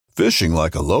Fishing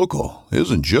like a local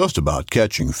isn't just about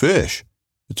catching fish.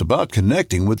 It's about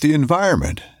connecting with the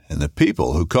environment and the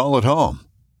people who call it home.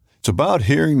 It's about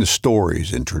hearing the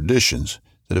stories and traditions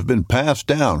that have been passed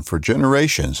down for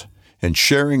generations and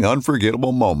sharing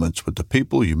unforgettable moments with the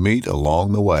people you meet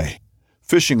along the way.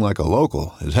 Fishing like a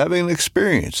local is having an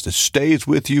experience that stays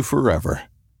with you forever.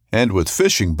 And with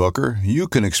Fishing Booker, you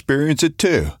can experience it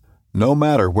too, no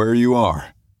matter where you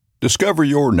are. Discover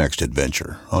your next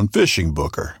adventure on Fishing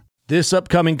Booker. This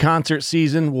upcoming concert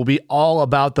season will be all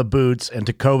about the boots, and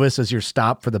Tecovas is your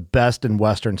stop for the best in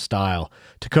Western style.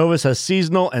 Tecovas has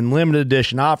seasonal and limited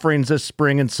edition offerings this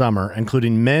spring and summer,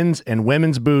 including men's and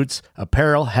women's boots,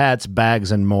 apparel, hats,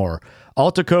 bags, and more.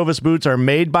 All Tecovas boots are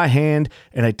made by hand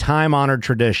in a time-honored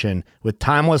tradition with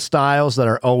timeless styles that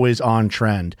are always on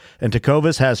trend. And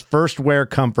Tecovas has first wear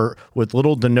comfort with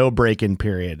little to no break-in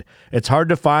period. It's hard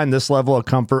to find this level of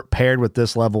comfort paired with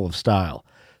this level of style.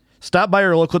 Stop by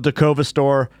your local Tecovas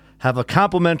store, have a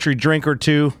complimentary drink or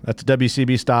two, that's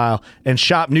WCB style, and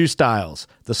shop new styles.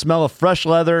 The smell of fresh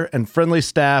leather and friendly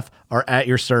staff are at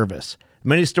your service.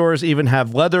 Many stores even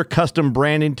have leather custom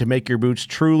branding to make your boots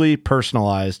truly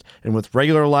personalized. And with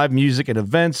regular live music and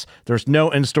events, there's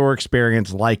no in-store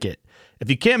experience like it.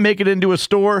 If you can't make it into a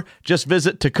store, just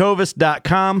visit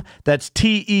tecovas.com. That's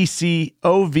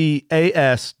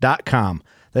TECOVAS.com.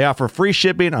 They offer free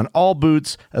shipping on all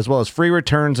boots, as well as free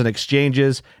returns and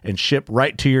exchanges, and ship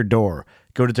right to your door.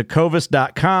 Go to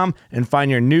tecovas.com and find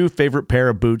your new favorite pair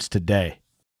of boots today.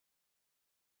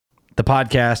 The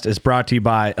podcast is brought to you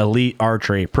by Elite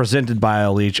Archery, presented by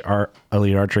Elite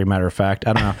Archery, matter of fact.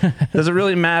 I don't know. Does it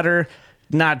really matter?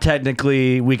 Not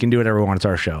technically. We can do whatever we want. It's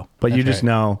our show. But you just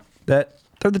know that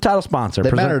they're the title sponsor.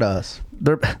 They matter to us.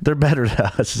 They're better to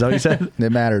us. Is that what you said? They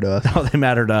matter to us. Oh, they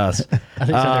matter to us. I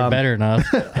think they're better than us.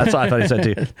 That's what I thought he said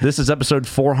too. This is episode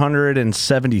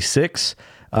 476.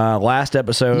 Last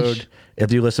episode,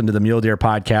 if you listen to the Mule Deer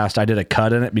podcast, I did a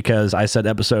cut in it because I said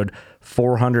episode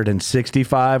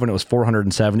 465 when it was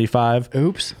 475.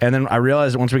 Oops. And then I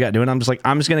realized that once we got doing it, I'm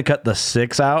just going to cut the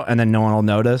 6 out and then no one will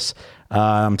notice.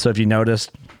 So if you noticed,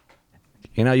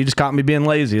 you just caught me being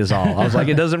lazy is all. I was like,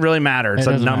 it doesn't really matter. It's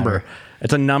a number. Matter.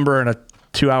 It's a number in a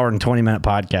 2-hour and 20-minute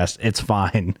podcast. It's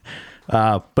fine.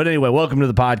 But anyway, welcome to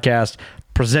the podcast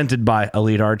presented by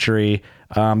Elite Archery.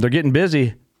 They're getting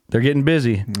busy. Oh, they're getting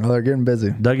busy.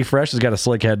 Dougie Fresh has got a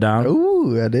slick head down.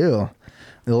 Ooh, I do.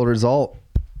 The old result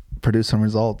produced some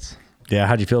results. Yeah,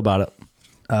 how'd you feel about it?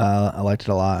 I liked it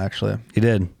a lot, actually. You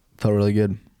did. Felt really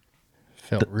good.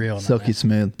 Felt real Silky nice.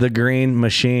 smooth. The green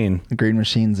machine. The green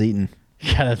machine's eating.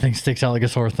 Yeah, that thing sticks out like a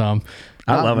sore thumb.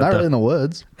 I love it. Not though. really in the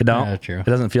woods. It don't. Yeah, true. It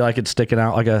doesn't feel like it's sticking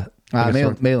out like a. Maybe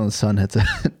when the sun hits it.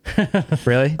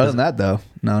 Really? Other than that, though,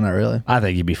 no, not really. I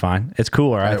think you'd be fine. It's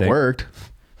cooler. I think It worked.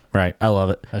 Right. I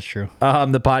love it. That's true.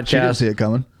 The podcast. She didn't see it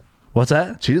coming. What's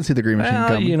that? She didn't see the green machine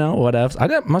coming. What else?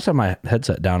 Must have my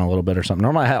headset down a little bit or something.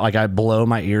 Normally, I blow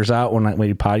my ears out when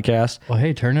we podcast. Well,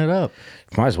 hey, turn it up.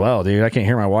 Might as well, dude. I can't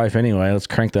hear my wife anyway. Let's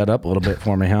crank that up a little bit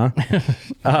for me, huh?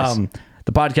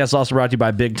 The podcast is also brought to you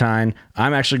by Big Time.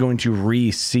 I'm actually going to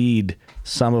reseed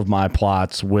some of my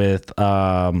plots with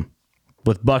buck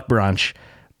brunch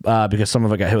because some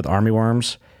of it got hit with army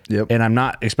worms. Yep. And I'm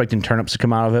not expecting turnips to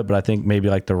come out of it, but I think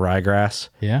maybe like the ryegrass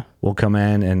will come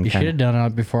in. And You should have done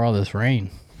it before all this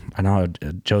rain. I know.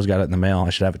 Joe's got it in the mail.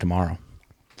 I should have it tomorrow.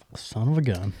 Son of a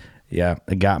gun. Yeah,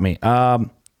 it got me.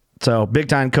 So Big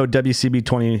Time code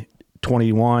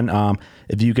WCB2021.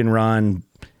 If you can run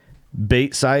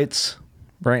bait sites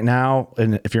right now,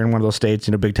 and if you're in one of those states,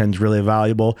 Big Time's really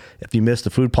valuable. If you missed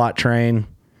the food plot train,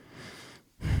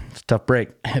 it's a tough break.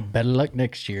 Better luck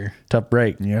next year. Tough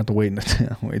break. You have to wait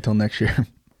till next year.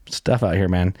 Stuff out here,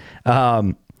 man.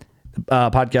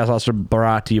 Podcast also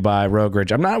brought to you by Rogue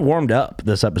Ridge. I'm not warmed up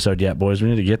this episode yet, boys. We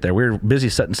need to get there. We're busy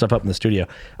setting stuff up in the studio.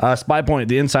 Spy Point,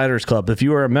 the Insiders Club. If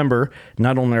you are a member,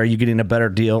 not only are you getting a better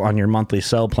deal on your monthly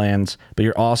sell plans, but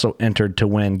you're also entered to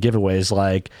win giveaways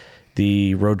like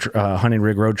the hunting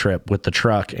rig road trip with the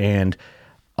truck and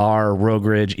our Rogue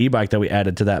Ridge e-bike that we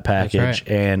added to that package,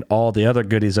 and all the other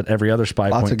goodies that every other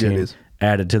Spy Point team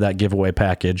added to that giveaway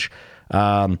package.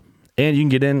 And you can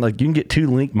get you can get 2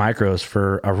 Link micros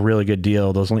for a really good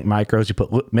deal. Those Link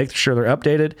micros, make sure they're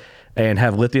updated and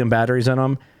have lithium batteries in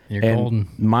them. You're golden.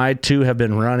 My 2 have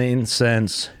been running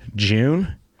since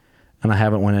June, and I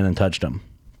haven't went in and touched them.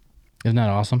 Isn't that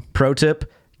awesome? Pro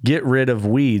tip: get rid of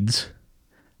weeds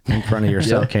in front of your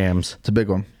cell cams. It's a big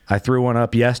one. I threw one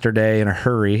up yesterday in a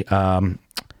hurry. You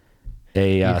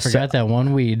forgot that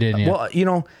one weed, didn't you? Well,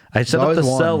 I set up the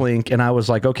cell link and I was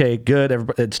like, okay,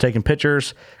 good. It's taking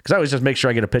pictures because I always just make sure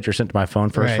I get a picture sent to my phone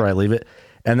first before I leave it.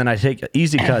 And then I take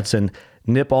easy cuts and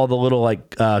nip all the little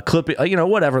like clip,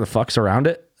 whatever the fuck's around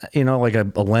it, like a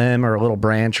limb or a little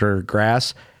branch or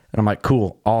grass. And I'm like,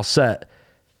 cool, all set.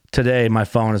 Today, my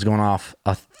phone is going off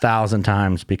 1,000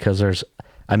 times because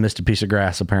I missed a piece of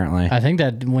grass, apparently. I think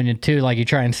that when you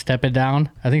try and step it down,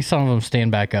 I think some of them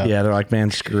stand back up. Yeah, they're like,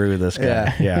 man, screw this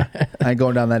guy. Yeah. I ain't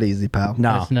going down that easy, pal.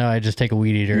 No. I just take a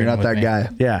weed eater. You're not that guy.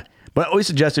 Yeah. But I always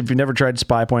suggest if you've never tried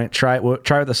Spy Point, try with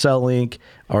the Cell Link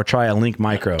or try a Link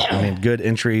Micro. I mean, good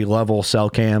entry level cell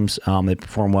cams. They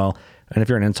perform well. And if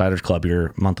you're an Insiders Club,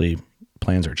 your monthly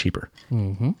plans are cheaper.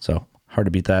 Mm-hmm. So hard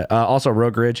to beat that. Also,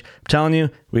 Rogue Ridge. I'm telling you,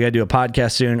 we got to do a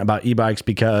podcast soon about e-bikes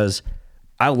because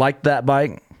I liked that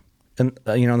bike. And,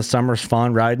 in the summer, it's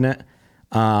fun riding it.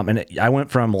 I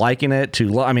went from liking it to,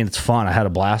 it's fun. I had a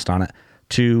blast on it,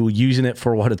 to using it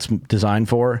for what it's designed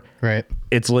for. Right.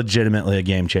 It's legitimately a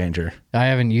game changer. I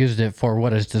haven't used it for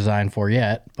what it's designed for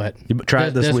yet, but try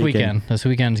it this weekend. This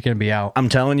weekend's going to be out. I'm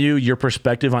telling you, your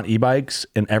perspective on e-bikes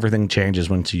and everything changes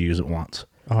once you use it once.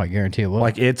 Oh, I guarantee it will.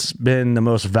 Like, it's been the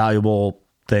most valuable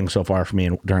thing so far for me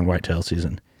during whitetail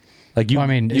season. Like,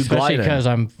 especially because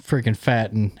I'm freaking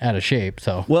fat and out of shape.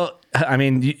 So, well,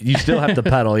 you still have to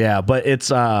pedal, yeah. But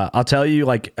it's, I'll tell you,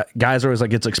 like, guys are always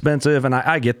like, it's expensive, and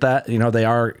I get that.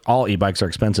 All e-bikes are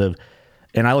expensive,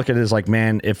 and I look at it as like,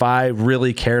 man, if I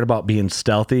really cared about being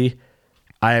stealthy,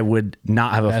 I would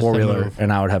not have a 4-wheeler,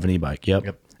 and I would have an e-bike.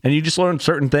 Yep. And you just learn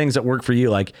certain things that work for you.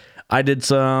 Like, I did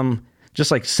some just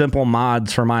like simple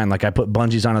mods for mine. Like, I put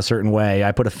bungees on a certain way.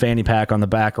 I put a fanny pack on the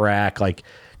back rack. Like,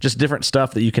 just different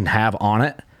stuff that you can have on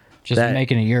it. Just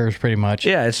making it yours, pretty much.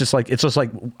 Yeah, it's just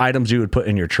like items you would put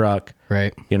in your truck.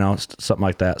 Right. Something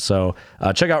like that. So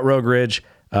check out Rogue Ridge.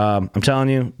 I'm telling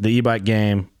you, the e-bike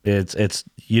game, it's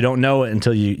you don't know it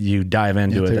until you dive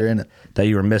into it, you're in it, that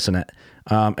you were missing it.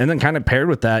 And then kind of paired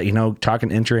with that,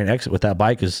 talking entry and exit with that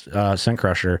bike is Scent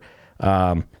Crusher.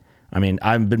 I've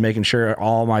been making sure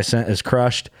all my scent is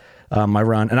crushed, my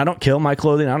run. And I don't kill my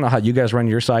clothing. I don't know how you guys run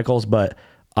your cycles, but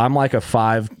I'm like a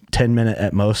 5-10 minute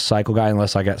at most cycle guy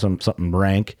unless I got something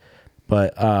rank.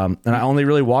 But and I only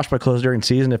really wash my clothes during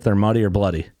season if they're muddy or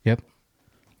bloody. Yep.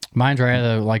 Mine's right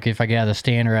out of if I get out of the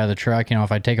stand or out of the truck,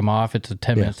 if I take them off, it's a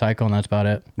 10-minute cycle and that's about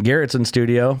it. Garett's in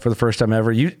studio for the first time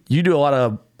ever. You do a lot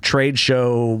of trade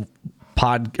show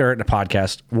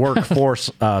podcast workforce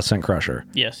Scent Crusher.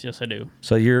 Yes, I do.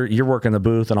 So you're working the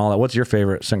booth and all that. What's your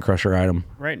favorite Scent Crusher item?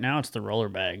 Right now, it's the roller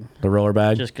bag. The roller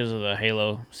bag, just because of the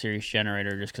Halo series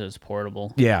generator, just because it's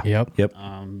portable. Yeah. Yep.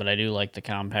 But I do like the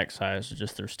compact size,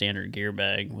 just their standard gear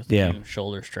bag with the new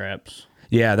shoulder straps.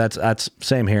 Yeah, that's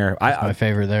same here. That's my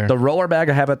favorite there. The roller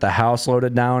bag I have at the house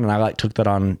loaded down, and I took that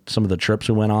on some of the trips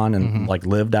we went on and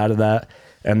lived out of that.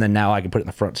 And then now I can put it in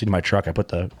the front seat of my truck. I put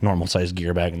the normal size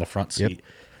gear bag in the front seat.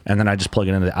 And then I just plug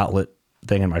it into the outlet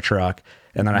thing in my truck.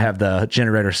 And then I have the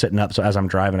generator sitting up. So as I'm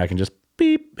driving, I can just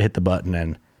beep, hit the button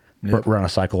and run a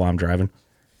cycle while I'm driving.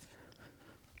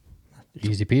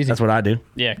 Easy peasy. That's what I do.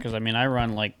 Yeah, because I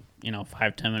run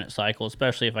 5-10 minute cycle,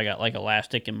 especially if I got like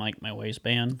elastic in my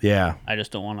waistband. Yeah. I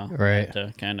just don't want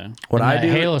to kind of. What I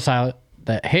do.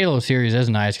 That Halo series is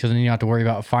nice because then you don't have to worry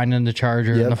about finding the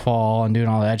charger in the fall and doing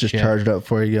all that just shit. Charge it up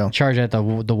before you go. Charge it at the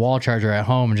wall charger at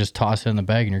home and just toss it in the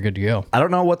bag and you're good to go. I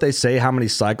don't know what they say how many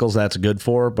cycles that's good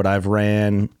for, but I've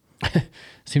ran.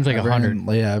 Seems like 100.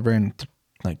 I've ran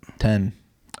like 10.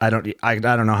 I don't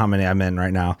know how many I'm in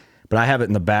right now, but I have it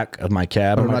in the back of my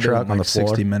cab in my truck on the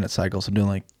floor. 60-minute cycles. I'm doing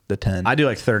like the 10. I do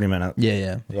like 30 minutes.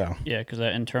 Yeah. Yeah, because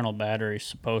that internal battery is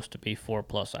supposed to be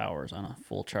 4+ hours on a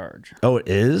full charge. Oh, it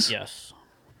is? Yes.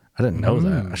 I didn't know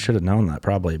that. I should have known that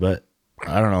probably, but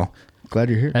I don't know. Glad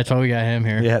you're here. That's why we got him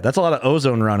here. Yeah, that's a lot of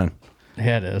ozone running.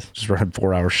 Yeah, it is. Just running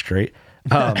 4 hours straight.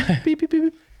 Beep, beep, beep,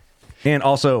 beep. And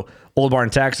also, Old Barn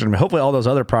Taxidermy. Hopefully all those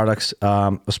other products,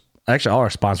 actually all our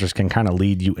sponsors can kind of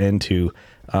lead you into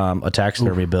a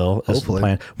taxidermy bill.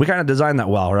 Hopefully. We kind of designed that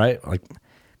well, right? Like,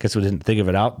 guess we didn't think of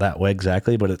it out that way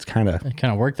exactly, but it kind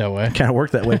of worked that way. Kind of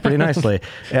worked that way pretty nicely.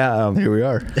 Yeah, here we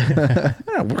are.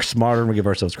 We're smarter than we give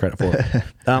ourselves credit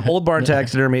for. Old Barn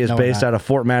Taxidermy is based out of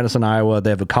Fort Madison, Iowa. They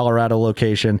have a Colorado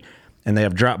location, and they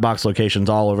have Dropbox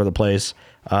locations all over the place.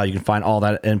 You can find all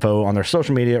that info on their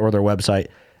social media or their website.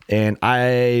 And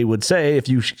I would say if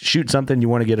you shoot something you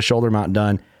want to get a shoulder mount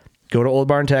done, go to Old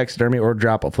Barn Taxidermy or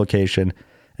Drop-Off location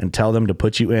and tell them to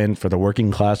put you in for the Working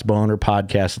Class Boner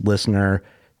podcast listener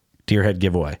Deerhead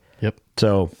giveaway. Yep.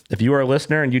 So if you are a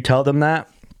listener and you tell them that,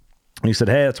 and you said,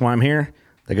 hey, that's why I'm here,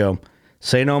 they go,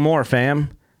 say no more,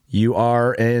 fam. You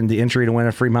are in the entry to win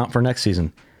a free mount for next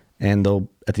season. And they'll,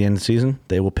 at the end of the season,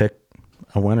 they will pick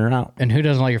a winner out. And who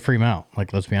doesn't like a free mount?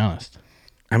 Like, let's be honest.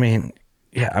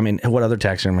 What other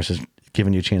taxidermist is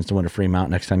giving you a chance to win a free mount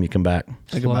next time you come back.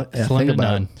 Think about Slim to it.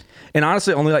 none. And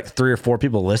honestly, only like 3 or 4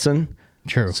 people listen.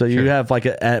 True. So you have like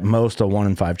at most a 1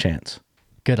 in 5 chance.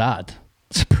 Good odds.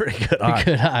 It's a pretty good odds.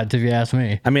 Good odds, if you ask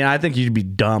me. I mean, I think you'd be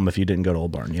dumb if you didn't go to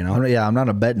Old Barn, you know? I'm not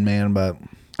a betting man, but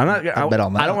I bet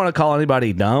on that. I don't want to call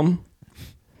anybody dumb,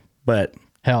 but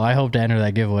Hell, I hope to enter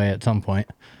that giveaway at some point.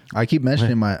 I keep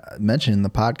mentioning the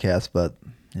podcast, but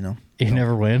you know, You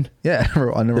never win. yeah,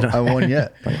 I won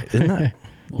yet. isn't that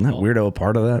weirdo a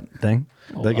part of that thing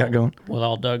they got going? With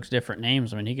all Doug's different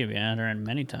names, I mean, he could be entering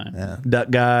many times. Yeah, Duck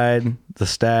Guide, The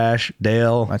Stash,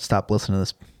 Dale. I'd stop listening to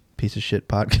this piece of shit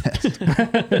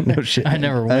podcast. No shit. I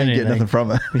never I win didn't get anything. nothing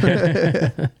from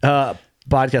it.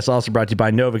 Podcast also brought to you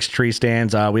by Novix Tree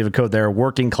Stands. We have a code there,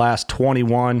 Working Class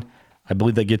 21. I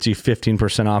believe that gets you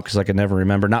 15% off because I can never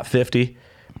remember. Not 50%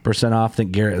 off. I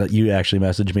think, Garrett, that you actually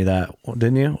messaged me that.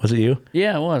 Didn't you? Was it you?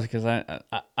 Yeah, it was because I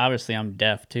obviously I'm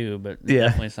deaf too, but it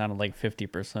definitely sounded like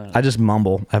 50%. I just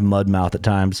mumble. I have mud mouth at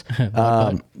times.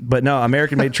 But no,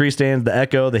 American-made tree stands, the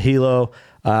Echo, the Hilo.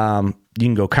 You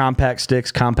can go compact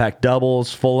sticks, compact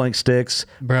doubles, full-length sticks,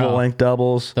 Bro. full-length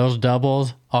doubles. Those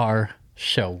doubles are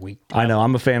so weak. I know.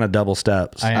 I'm a fan of double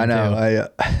steps. I I am know.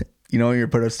 too. You know, when you're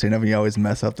put up stand up and you always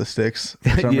mess up the sticks. For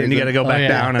some and you reason. got to go back yeah.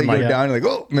 down You and go like, down, you're like,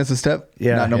 oh, miss a step.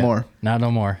 Yeah. No Yeah. more. Not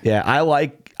no more. yeah,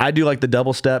 I do like the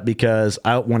double step because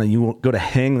when you go to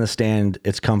hang the stand,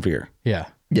 it's comfier. Yeah.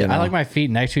 Yeah. I like my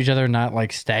feet next to each other, not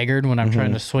like staggered when I'm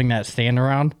trying to swing that stand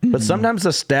around. But sometimes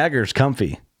the stagger's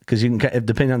comfy because you can,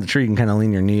 depending on the tree, you can kind of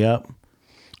lean your knee up.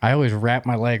 I always wrap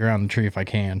my leg around the tree if I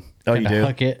can. Oh, you Kinda do?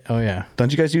 Hook it. Oh, yeah.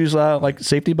 Don't you guys use like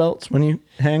safety belts when you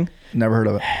hang? Never heard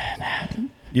of it.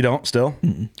 You don't still?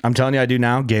 I'm telling you, I do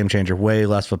now. Game changer. Way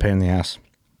less of a pain in the ass.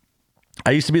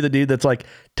 I used to be the dude that's like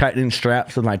tightening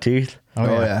straps with my teeth. Oh,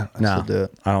 yeah. I No, still do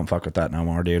it. I don't fuck with that no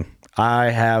more, dude.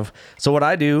 So what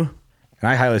I do, and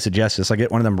I highly suggest this, I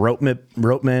get one of them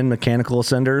Ropeman mechanical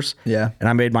ascenders. Yeah. And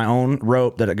I made my own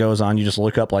rope that it goes on. You just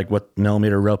look up like what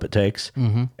millimeter rope it takes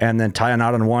and then tie a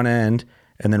knot on one end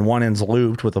and then one end's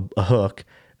looped with a hook.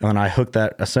 And then I hook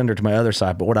that ascender to my other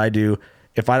side. But what I do,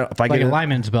 if I Like get a it,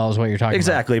 lineman's bell is what you're talking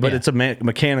exactly, about. but it's a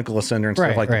mechanical ascender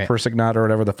instead of Right, like right. the Persig knot or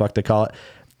whatever the fuck they call it.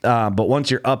 But once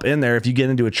you're up in there, if you get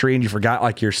into a tree and you forgot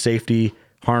like your safety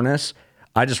harness,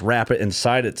 I just wrap it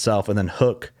inside itself and then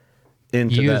hook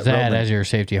into Use that rope. as your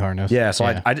safety harness. Yeah, so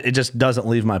I it just doesn't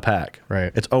leave my pack.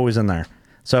 Right. It's always in there.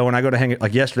 So when I go to hang it,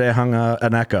 like yesterday I hung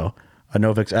an Echo, a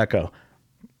Novix Echo.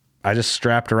 I just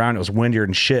strapped around. It was windier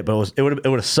and shit, but it would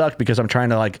have sucked because I'm trying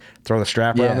to like throw the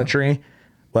strap around the tree.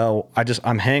 Well,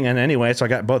 I'm hanging anyway, so I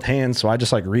got both hands, so I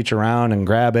just like reach around and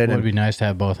grab it. It would And be nice to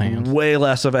have both hands. way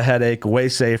less of a headache, way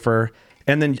safer.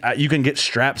 And then you can get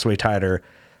straps way tighter.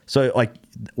 So like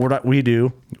what we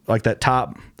do, like that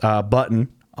top button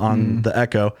on the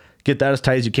Echo, get that as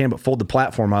tight as you can, but fold the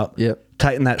platform up. Yep.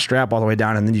 Tighten that strap all the way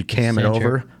down, and then you cam it Cinch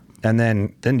over. it. And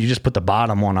then you just put the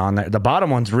bottom one on there. The bottom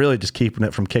one's really just keeping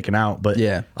it from kicking out. But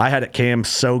Yeah. I had it cammed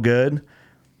so good,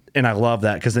 and I love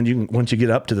that because then you can, once you get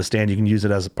up to the stand, you can use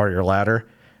it as a part of your ladder.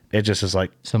 It just is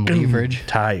like Some leverage.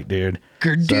 tight, dude.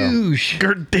 Gerdouche.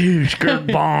 Gerdouche,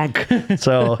 bonk.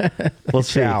 So we'll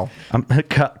see. Chow.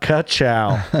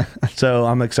 Ka-chow. So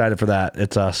I'm excited for that.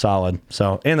 It's solid.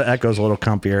 So and the Echo's a little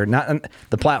comfier. And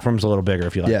the platform's a little bigger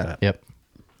if you like Yeah. that.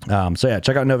 Yep. So yeah,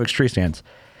 check out Novix Tree Stands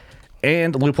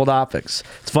and Loophole Optics.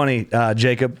 It's funny.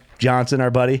 Jacob Johnson,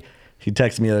 our buddy, he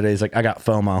texted me the other day. He's like, I got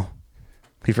FOMO.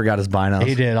 He forgot his binos.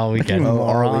 He did all weekend. Oh,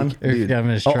 moron. Or he forgot him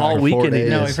in his truck. all weekend he days.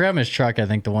 No, did. he forgot him in his truck, I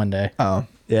think, the one day. Oh,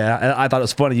 Yeah, and I thought it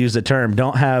was funny to use the term.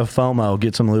 Don't have FOMO.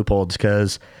 Get some loopholes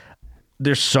because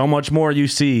there's so much more you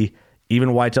see,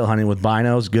 even whitetail hunting with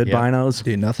binos, good Yep. binos.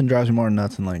 dude, nothing drives me more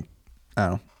nuts than like, I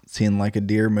don't know, seeing like a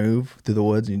deer move through the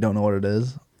woods and you don't know what it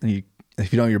is. And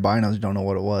if you don't know your binos, you don't know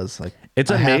what it was. Like, It's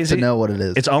I amazing. have to know what it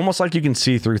is. It's almost like you can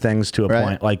see through things to a Right.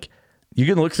 point. Like you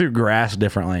can look through grass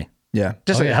differently. yeah.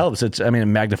 Just like it yeah. helps. It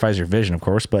magnifies your vision, of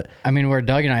course. But I mean, where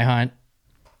Doug and I hunt,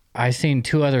 I seen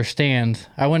two other stands.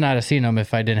 I would not have seen them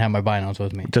if I didn't have my binos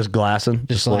with me. just glassing,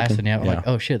 Just looking. blasting, yeah. Like,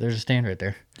 oh shit, there's a stand right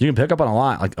there. You can pick up on a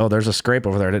lot. Like, oh, there's a scrape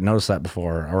over there. I didn't notice that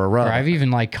before, or a rub. Or I've even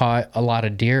like caught a lot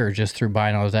of deer just through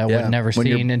binos that I Yeah, would never when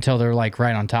you're- seen until they're like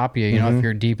right on top of you. You know, if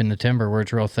you're deep in the timber where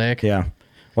it's real thick. Yeah.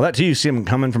 Well, that too, you see them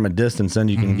coming from a distance, then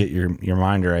you can get your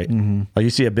mind right. Like you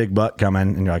see a big buck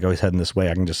coming, and you're like, oh, he's heading this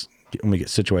way. I can just let me get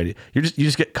situated. You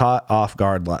just get caught off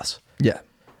guard less. Yeah.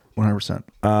 100%.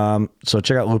 So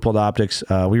check out Loophole Optics.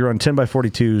 We run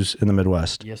 10x42s in the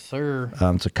Midwest. Yes, sir.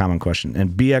 It's a common question.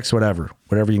 And BX whatever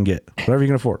you can get, whatever you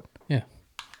can afford. Yeah.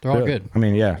 They're all Really. good. I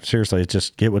mean, yeah, seriously, it's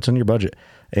just get what's in your budget.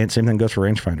 And same thing goes for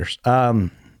rangefinders.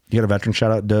 You got a veteran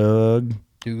shout out, Doug.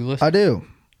 Douglas. I do.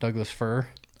 Douglas fir.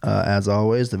 As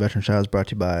always, the veteran shout is brought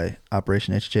to you by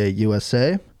Operation HJ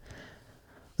USA.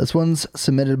 This one's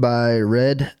submitted by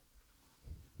Red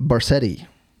Barsetti.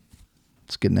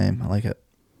 It's a good name. I like it.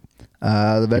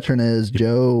 The veteran is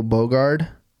Joe Bogard.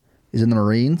 He's in the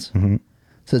Marines. Mm-hmm.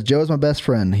 Says, Joe is my best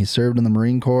friend. He served in the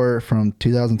Marine Corps from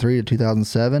 2003 to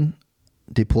 2007,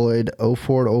 deployed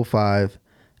 04 to 05,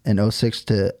 and 06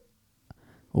 to,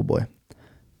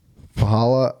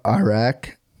 Fahala,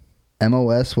 Iraq.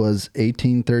 MOS was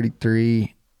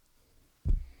 1833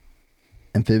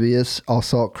 amphibious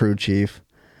assault crew chief.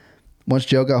 Once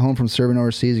Joe got home from serving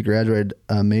overseas, he graduated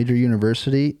a major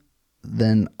university,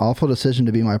 then awful decision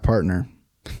to be my partner.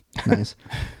 Nice.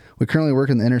 We currently work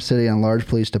in the inner city on a large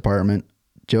police department.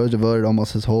 Joe has devoted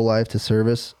almost his whole life to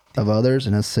service of others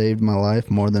and has saved my life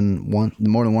more than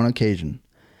one occasion.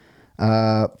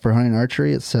 For hunting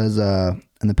archery, it says,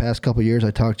 in the past couple years,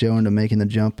 I talked Joe into making the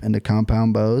jump into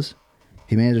compound bows.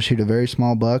 He managed to shoot a very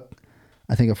small buck,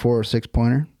 I think a 4 or 6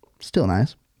 pointer. Still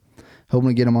nice. Hoping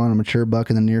to get him on a mature buck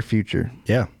in the near future.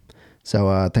 Yeah.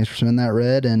 So thanks for sending that,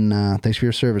 Red, and thanks for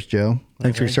your service, Joe.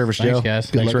 Thanks for your service, Thanks, Joe.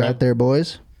 guys. Good Thanks, luck Red. out there,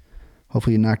 boys.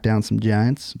 Hopefully you knock down some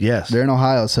giants. Yes. They're in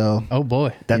Ohio, so Oh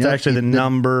boy. That's actually the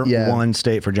number yeah. one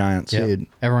state for giants. Yep. dude.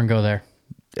 Everyone go there.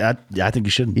 I think you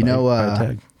should. You know, buy a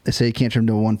tag. they say you can't trip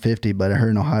into 150, but I heard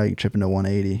in Ohio you can trip into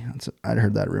 180. I'd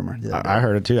heard that rumor. the other day. I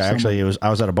heard it too. Actually, I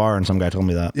was at a bar and some guy told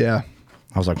me that. Yeah.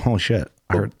 I was like, holy shit.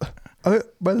 I heard.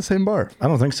 By the same bar. I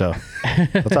don't think so.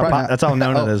 That's how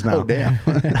known it is now. Oh, damn.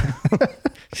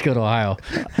 Just go to Ohio.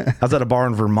 I was at a bar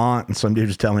in Vermont and some dude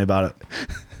just telling me about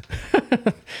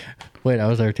it. Wait, I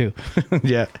was there too.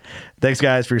 Yeah. Thanks,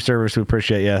 guys, for your service. We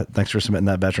appreciate you. Thanks for submitting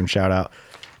that veteran shout out.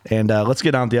 And let's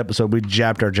get on with the episode. We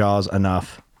jabbed our jaws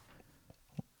enough.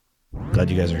 Glad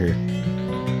you guys are here.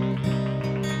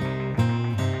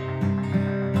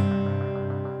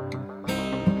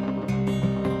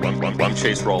 I'm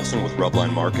Chase Rolfson with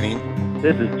Rubline Marketing.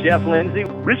 This is Jeff Lindsay.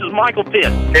 This is Michael Pitt.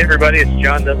 Hey, everybody, it's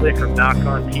John Dudley from Knock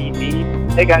on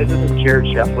TV. Hey, guys, this is Jared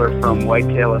Scheffler from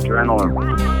Whitetail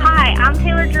Adrenaline. Hi, I'm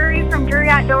Taylor Drury from Drury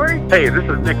Outdoors. Hey, this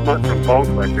is Nick Munt from Bone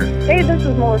Collector. Hey, this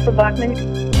is Melissa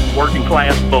Buckman. Working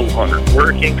Class Bow Hunter.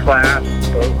 Working Class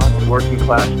Bow Hunter. Working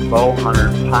Class Bow Hunter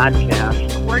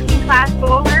Podcast. Working Class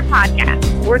Bow Hunter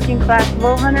Podcast. Working Class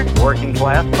Bow Hunter. Working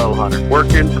Class Bow Hunter.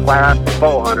 Working Class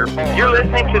Bow Hunter. You're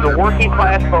listening to the Working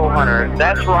Class Bow Hunter.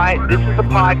 That's right. This is a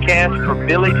podcast for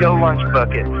Billy Joe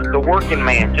Lunchbucket, the working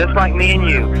man, just like me and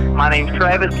you. My name's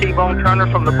Travis T-Bone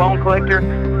Turner from the Bone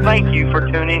Collector. Thank you for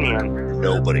tuning in.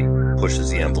 Nobody pushes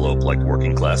the envelope like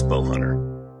Working Class Bow Hunter.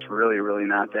 It's really, really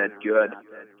not that good.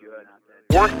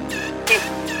 Working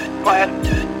Class.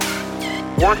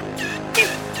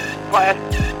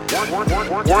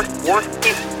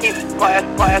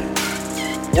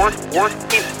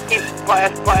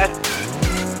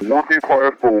 Working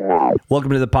Class.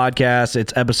 Welcome to the podcast.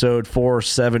 It's episode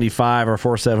 475 or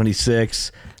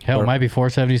 476. Hell, it might be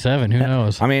 477. Who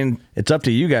knows? I mean, it's up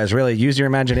to you guys, really. Use your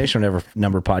imagination, whatever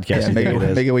number podcast you make think it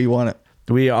is. it what you want it.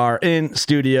 We are in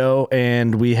studio,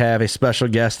 and we have a special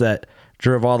guest that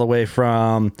drove all the way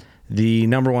from the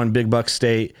number one big buck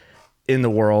state in the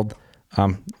world.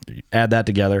 Add that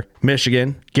together.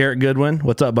 Michigan, Garett Goodwin.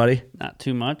 What's up, buddy? Not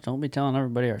too much. Don't be telling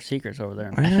everybody our secrets over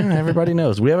there. Everybody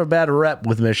knows. We have a bad rep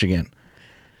with Michigan.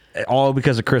 All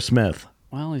because of Chris Smith.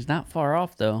 Well, he's not far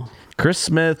off, though. Chris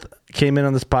Smith came in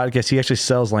on this podcast. He actually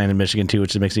sells land in Michigan, too,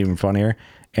 which makes it even funnier.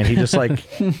 And he just like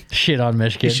Shit on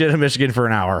Michigan. he shit on Michigan for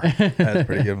an hour. That's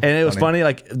pretty good. And it was funny,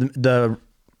 like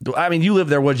I mean, you live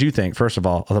there. What'd you think, first of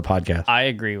all, of the podcast? I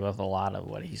agree with a lot of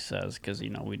what he says because,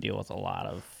 we deal with a lot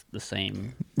of the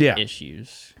same Yeah.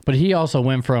 issues. But he also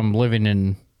went from living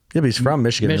in Yeah, but he's from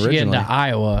Michigan originally. to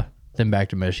Iowa, then back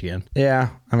to Michigan. Yeah,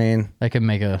 I mean, That could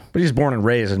make a... but he's born and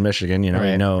raised in Michigan, he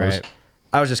Right, knows. right.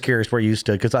 I was just curious where you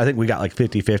stood because I think we got like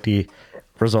 50-50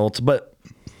 results. But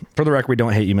for the record, we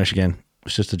don't hate you, Michigan.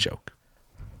 It's just a joke.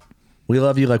 We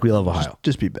love you like we love Ohio.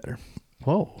 Just be better.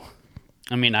 Whoa.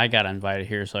 I mean, I got invited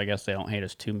here, so I guess they don't hate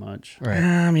us too much. Right.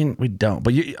 I mean, we don't.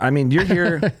 But you're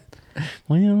here.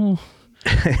 Well,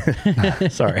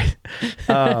 Sorry.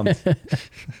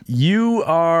 You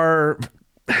are.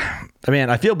 I mean,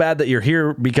 I feel bad that you're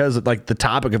here because of, like, the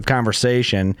topic of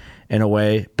conversation in a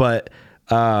way, but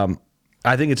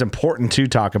I think it's important to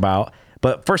talk about.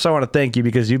 But first, I want to thank you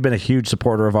because you've been a huge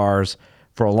supporter of ours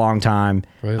for a long time.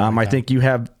 Really long I time. think you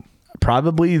have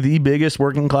probably the biggest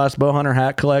working class bow hunter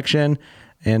hat collection.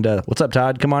 And what's up,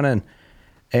 Todd? Come on in.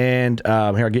 And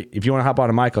here, if you want to hop on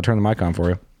a mic, I'll turn the mic on for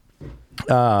you.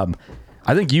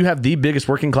 I think you have the biggest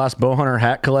working class bow hunter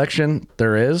hat collection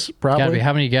there is, probably. gotta be.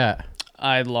 How many you got?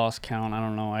 I lost count. I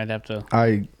don't know. I'd have to.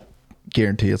 I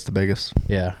Guarantee it's the biggest.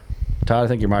 Yeah. Todd, I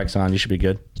think your mic's on. You should be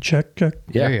good. Check. Yeah.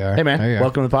 There you are. Hey, man. There you are.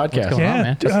 Welcome to the podcast.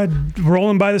 What's going on, man?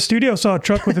 Rolling by the studio, saw a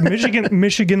truck with a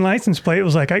Michigan license plate. It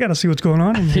was like, I got to see what's going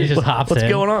on in He here. just hops What's in.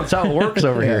 going on? That's how it works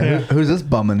over here. Who's this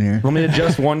bum in here? Let me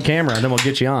adjust one camera, and then we'll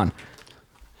get you on.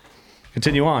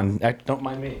 Continue on. Don't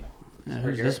mind me.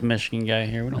 Who's this Michigan guy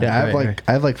here? We don't Yeah, Right,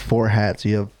 I have like 4 hats.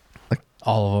 You have like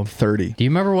All of them. 30. Do you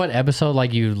remember what episode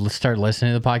you started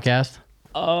listening to the podcast?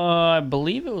 I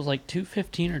believe it was like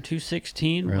 215 or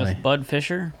 216 Really? with Bud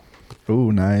Fisher.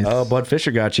 Ooh, nice. Oh, Bud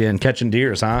Fisher got you in catching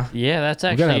deers, huh? Yeah, that's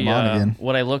gotta have actually him on again.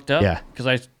 what I looked up. Yeah. Because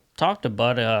I talked to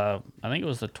Bud, I think it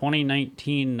was the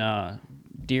 2019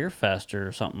 Deer Fest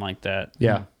or something like that.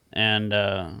 Yeah. And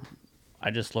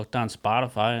I just looked on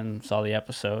Spotify and saw the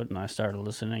episode, and I started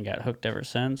listening and got hooked ever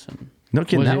since. And No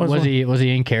kidding. Was he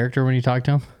in character when you talked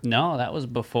to him? no, that was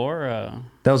before.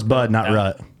 That was Bud, not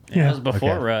Rut. Yeah, that was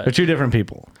before They're Rut. two different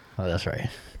people. Oh, that's right.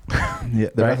 Yeah,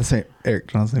 they're not the same.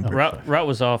 Eric, not the same. Rut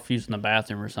was off using the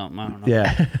bathroom or something. I don't know.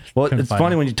 Yeah. Well, it's find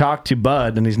funny out. when you talk to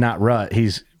Bud and he's not Rut.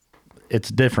 It's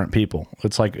different people.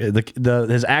 It's like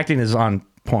his acting is on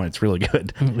point. It's really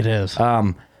good. It is.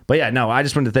 But yeah, no, I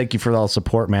just wanted to thank you for all the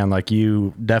support, man. Like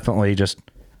you definitely just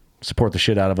support the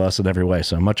shit out of us in every way.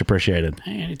 So much appreciated.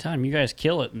 Hey, anytime you guys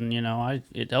kill it, and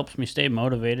it helps me stay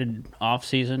motivated off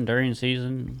season, during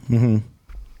season.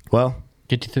 Well,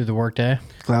 Get you through the workday.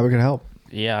 Glad we could help.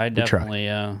 Yeah, I try. definitely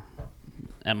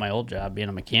at my old job being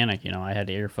a mechanic, I had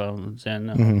earphones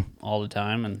in all the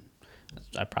time, and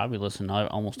I probably listened to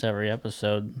almost every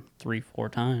episode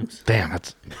 3-4 times. damn,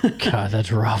 that's God,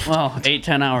 that's rough. Well,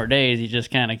 8-10 hour days, you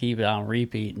just kind of keep it on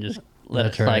repeat and just let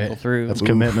That's it right. cycle through. that's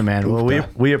commitment, man. Well,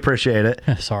 we appreciate it.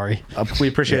 Sorry. We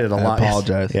appreciate it a I lot.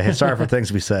 apologize. Yeah, sorry for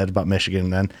things we said about Michigan.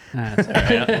 Then, That's all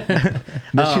right.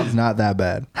 Michigan's not that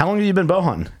bad. how long have you been bow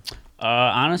hunting?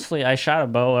 Honestly, I shot a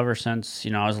bow ever since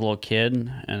I was a little kid,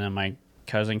 and then my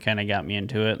cousin kind of got me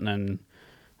into it, and then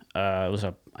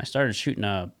I started shooting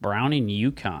a Browning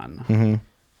Yukon,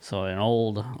 so an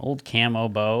old camo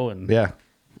bow, and Yeah,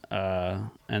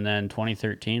 and then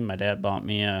 2013, my dad bought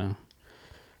me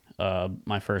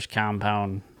my first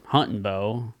compound hunting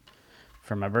bow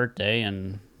for my birthday,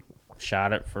 and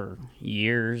shot it for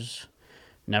years.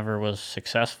 Never was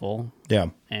successful. yeah.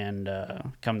 And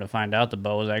come to find out, the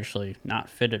bow was actually not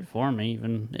fitted for me,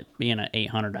 even it being an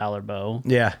 $800 bow.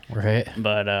 Yeah. Right.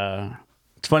 But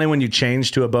It's funny when you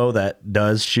change to a bow that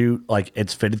does shoot, like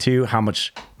it's fitted to you, how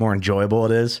much more enjoyable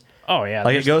it is. oh yeah,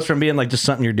 Like it there's- goes from being like just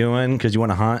something you're doing because you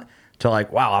want to hunt to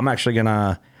like, wow, I'm actually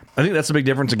gonna. I think that's the big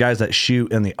difference of guys that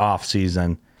shoot in the off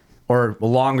season or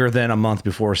longer than a month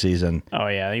before season. Oh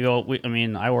yeah,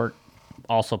 I work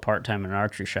also part time in an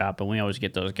archery shop, and we always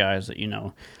get those guys that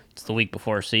it's the week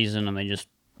before season, and they just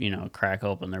crack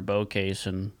open their bow case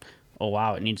and. Oh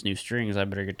wow! It needs new strings. I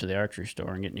better get to the archery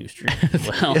store and get new strings.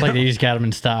 Well, It's like they just got them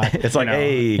in stock. It's like,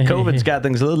 hey, COVID's got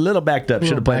things a little backed up.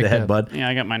 Should have planned backed ahead, up. bud. yeah,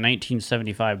 I got my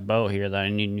 1975 bow here that I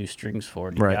need new strings for.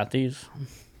 Do you Right. got these?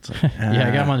 Yeah, I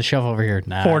got them on the shelf over here.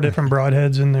 Nah. 4 different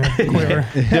broadheads in there. Quiver.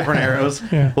 Different arrows.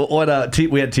 Yeah. Well,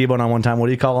 we had T-Bone on one time. What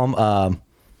do you call them?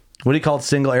 What do you call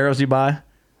single arrows you buy?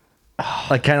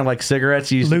 Like kind of like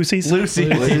cigarettes. You use Lucy's? Lucy's.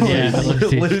 Yeah,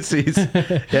 Lucy's. Lucy's.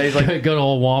 Yeah, he's like, Go to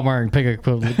old Walmart and pick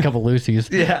a couple Lucy's.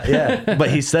 yeah.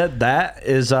 But he said that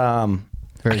is I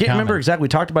can't remember common. exactly. We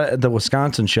talked about it at the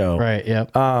Wisconsin show. Right.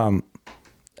 Yep.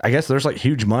 I guess there's like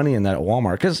huge money in that at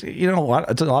Walmart because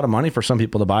it's a lot of money for some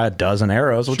people to buy a dozen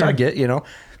arrows, which I get,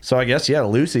 So I guess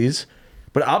Lucy's.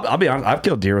 But I'll be honest, I've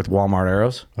killed deer with Walmart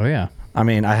arrows. Oh yeah. I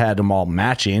mean, I had them all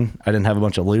matching. I didn't have a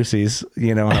bunch of Lucy's,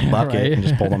 in a bucket Right. and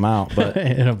just pull them out. But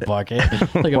In a bucket,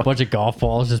 like a bunch of golf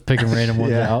balls, just picking random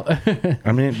ones out.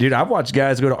 I mean, dude, I've watched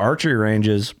guys go to archery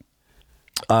ranges,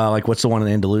 like what's the one in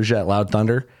Andalusia at Loud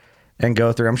Thunder, and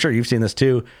go through. I'm sure you've seen this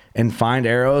too, and find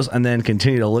arrows and then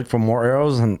continue to look for more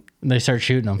arrows and They start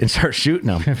shooting them. start shooting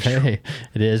them. Hey,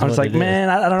 it is. I was what like, it is. man,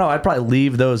 I don't know. I'd probably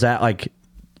leave those at like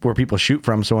where people shoot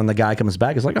from. So when the guy comes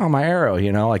back, it's like, oh, my arrow,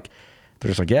 like they're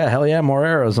just like, yeah, hell yeah, more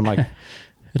arrows. I'm like,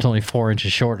 It's only 4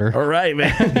 inches shorter. all right,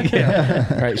 man. Yeah.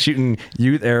 All right, shooting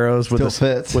youth arrows with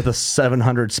Still fits. with a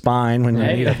 700 spine when you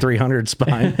need a 300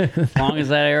 spine. As long as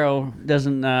that arrow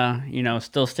doesn't,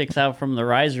 still sticks out from the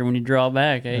riser when you draw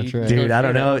back. That's right. Dude, I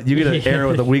don't know. You get an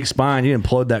arrow with a weak spine, you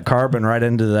implode that carbon right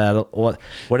into that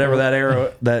whatever that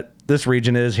arrow that this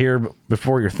region is here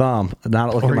before your thumb.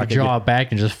 Not looking Or you like draw it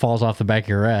back and just falls off the back of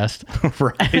your wrist.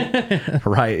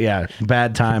 right, yeah.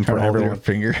 Bad time for Hold your everyone.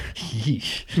 finger.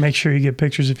 Make sure you get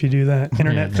pictures if you do that.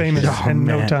 Internet famous in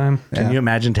no Man. time. Can you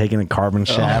imagine taking a carbon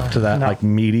shaft to that like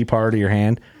meaty part of your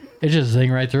hand? It just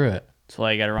zing right through it. That's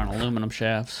why you got to run aluminum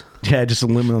shafts. Yeah, just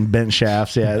aluminum bent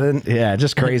shafts. Yeah, then,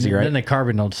 just crazy, right? Then the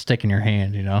carbon don't stick in your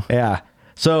hand, you know? Yeah.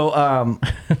 So,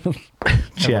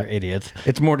 We're idiots.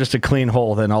 it's more just a clean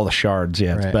hole than all the shards.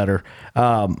 Yeah, it's Right. better.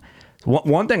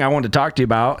 One thing I wanted to talk to you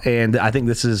about, and I think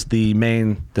this is the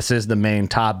main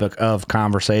topic of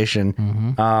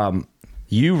conversation.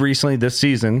 You recently this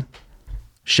season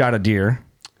shot a deer.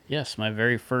 Yes, my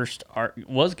very first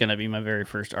was going to be my very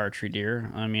first archery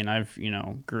deer. I mean, I've,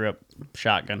 grew up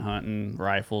shotgun hunting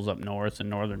rifles up north in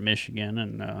northern Michigan,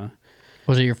 and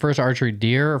Was it your first archery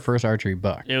deer or first archery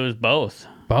buck? it was both.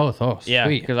 Both. Oh, Yeah,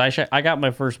 sweet. because I got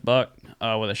my first buck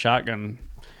with a shotgun,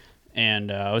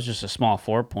 and it was just a small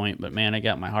 4-point, but man, it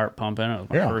got my heart pumping. It was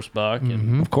my first buck,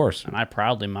 Of course. and I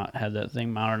proudly had that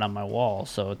thing mounted on my wall.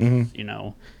 So it's,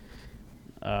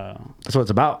 That's what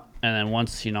it's about. and then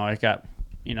once I got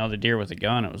the deer with a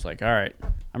gun, it was like, all right,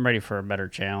 I'm ready for a better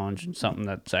challenge and something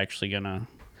that's actually gonna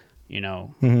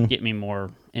get me more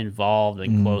involved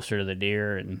and closer to the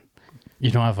deer. And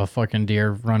You don't have a fucking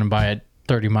deer running by at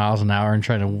 30 miles an hour and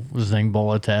trying to zing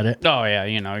bullets at it. oh yeah,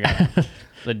 I got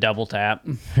the double tap.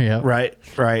 Yeah. Right.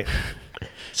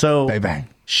 So, Bang, bang.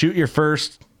 shoot your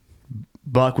first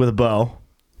buck with a bow.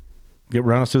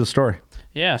 Run us through the story.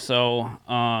 Yeah, so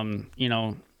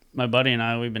my buddy and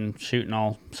I, we've been shooting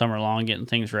all summer long, getting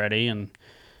things ready, and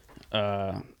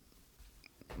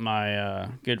my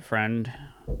good friend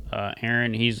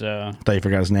Aaron, he's I thought you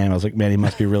forgot his name. I was like, man, he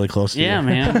must be really close to you. yeah,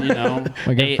 man,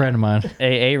 A good friend of mine.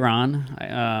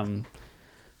 Aaron.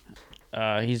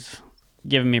 He's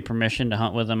given me permission to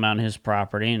hunt with him on his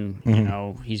property,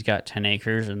 and he's got 10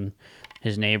 acres, and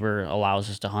his neighbor allows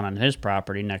us to hunt on his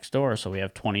property next door, so we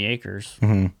have 20 acres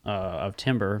of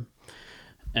timber.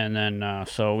 And then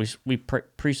so we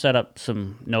pre-set up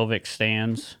some Novik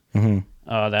stands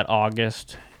that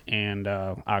August, and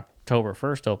October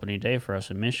 1st opening day for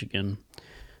us in Michigan.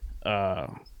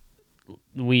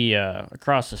 We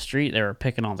across the street, they were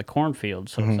picking on the cornfield,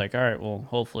 so it's like, all right, well,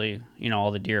 hopefully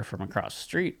all the deer from across the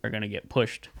street are going to get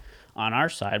pushed on our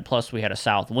side. Plus we had a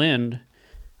south wind,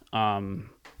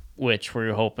 which we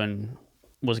were hoping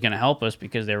was going to help us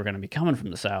because they were going to be coming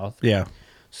from the south. Yeah.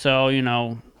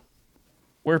 So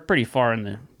we're pretty far in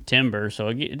the timber, so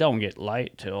it don't get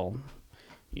light till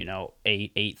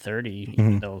 8:30.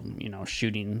 Even though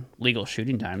legal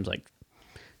shooting times, like,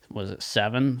 was it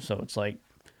 7? So it's like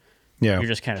Yeah. you're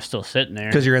just kind of still sitting there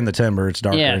Because you're in the timber, it's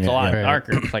darker. yeah, it's a lot yeah.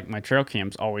 darker. It's like my trail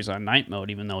cam's always on night mode,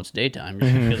 even though it's daytime.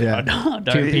 Just because Yeah. of how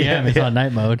dark 2 it is. p.m. It's on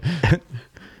night mode.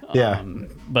 Yeah.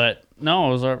 But no,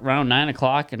 it was around 9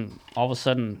 o'clock, and all of a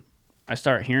sudden, I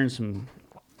start hearing some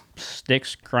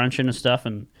sticks crunching and stuff,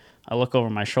 and I look over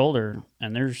my shoulder,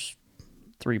 and there's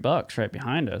 3 bucks right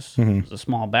behind us. It's a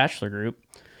small bachelor group,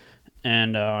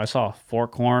 and I saw a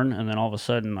fork horn, and then all of a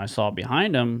sudden, I saw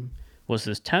behind him was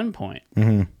this 10-point,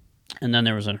 and then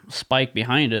there was a spike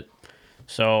behind it.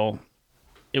 So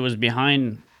it was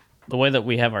behind the way that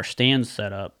we have our stands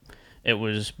set up. It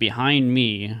was behind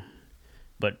me,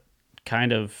 but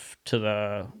kind of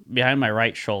behind my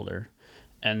right shoulder,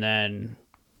 and then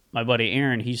my buddy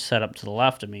Aaron, he's set up to the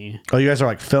left of me. Oh, you guys are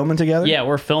like filming together? Yeah,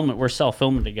 we're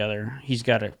self-filming together. He's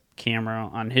got a camera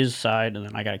on his side, and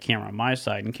then I got a camera on my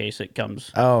side in case it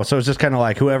comes. Oh, so it's just kind of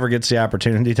like whoever gets the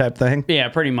opportunity type thing? Yeah,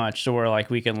 pretty much. So we're like,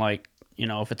 we can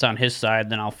if it's on his side,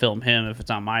 then I'll film him. If it's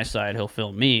on my side, he'll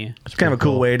film me. It's kind of a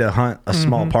cool way to hunt a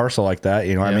small parcel like that.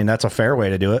 I mean, that's a fair way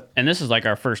to do it. And this is like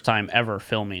our first time ever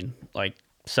filming, like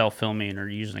self-filming or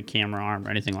using a camera arm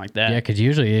or anything like that. Yeah, because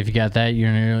usually if you got that,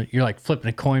 you're like flipping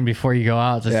a coin before you go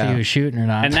out to see who's shooting or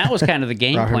not. And that was kind of the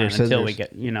game Rock, paper, plan until we scissors.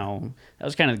 get, that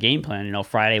was kind of the game plan.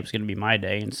 Friday was going to be my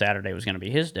day and Saturday was going to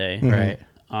be his day. Right.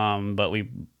 But we,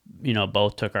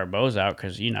 both took our bows out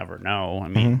because you never know. I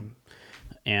mean,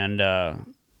 and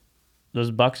those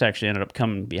bucks actually ended up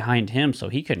coming behind him, so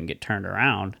he couldn't get turned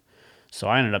around. So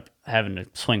I ended up having to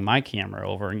swing my camera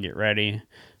over and get ready.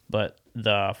 But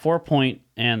the 4-point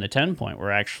and the 10-point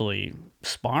were actually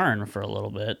sparring for a little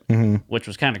bit, which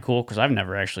was kind of cool because I've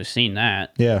never actually seen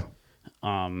that. Yeah.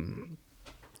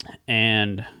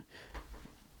 And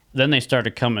then they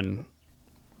started coming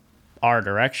our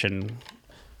direction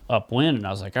upwind, and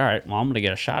I was like, all right, well, I'm going to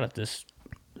get a shot at this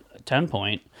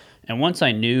 10-point. And once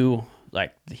I knew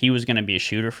like he was going to be a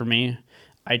shooter for me,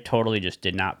 I totally just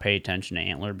did not pay attention to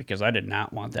antler because I did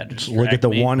not want that to Just look at the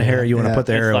me. one hair you want to put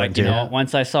the It's arrow like, into.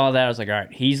 once I saw that, I was like, all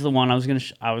right, he's the one I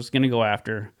was gonna go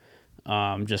after.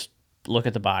 Just look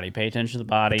at the body, pay attention to the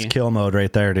body, It's kill mode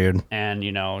right there, dude. and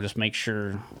just make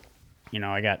sure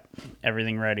I got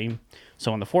everything ready.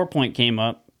 So when the 4-point came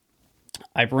up,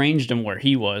 I ranged him where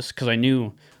he was because I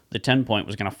knew the 10-point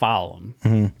was going to follow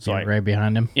him. So Yeah, right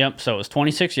behind him. Yep. So it was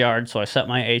 26 yards. So I set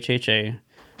my HHA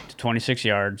to 26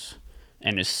 yards.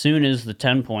 And as soon as the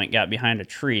 10-point got behind a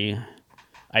tree,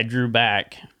 I drew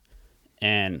back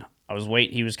and I was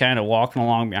waiting. He was kind of walking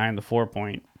along behind the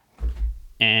 4-point.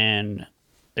 And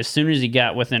as soon as he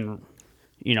got within,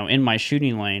 in my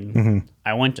shooting lane,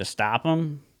 I went to stop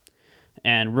him.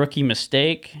 And rookie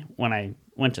mistake, when I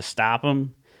went to stop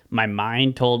him, my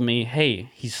mind told me, hey,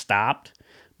 he's stopped.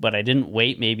 But I didn't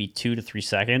wait maybe 2 to 3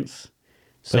 seconds.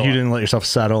 So you didn't let yourself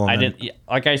settle. I didn't.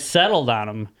 Like I settled on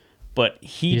him, but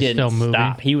he He's didn't still moving.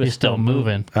 stop. He was He's still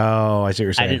moving. Oh, I see what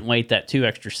you're saying. I didn't wait that 2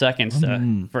 extra seconons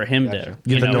for him to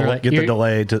Get the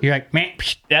delay. You're like, man,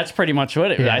 That's pretty much what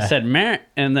it was. Yeah. I said, meh,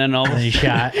 and then all of and a he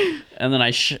shot. and then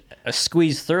I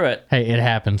squeezed through it. Hey, it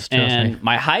happens. Trust And me.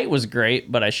 my height was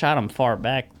great, but I shot him far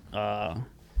back, right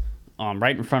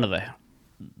in front of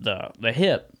the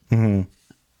hip.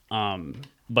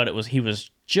 But he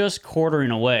was just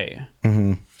quartering away.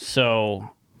 So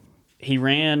he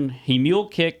mule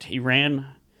kicked, he ran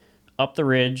up the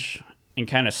ridge and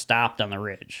kind of stopped on the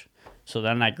ridge. So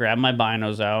then I grabbed my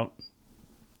binos out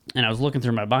and I was looking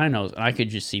through my binos and I could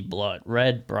just see blood,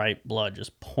 red, bright blood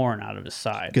just pouring out of his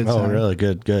side. Good Oh, sign. really?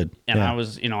 Good. And Yeah.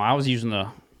 I was using the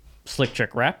slick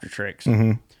trick raptor tricks.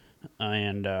 And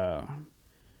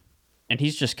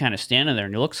he's just kind of standing there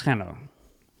and he looks kind of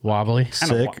Wobbly.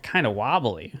 Sick. kind of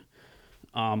wobbly.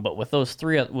 But with those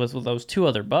those 2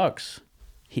 other bucks,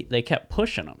 they kept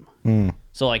pushing him.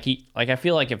 So I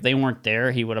feel like if they weren't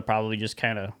there, he would have probably just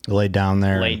kind of Laid down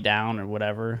there. laid down or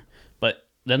whatever. But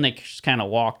then they just kind of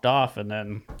walked off, and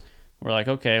then we're like,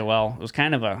 okay, well, it was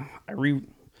kind of I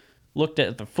looked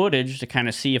at the footage to kind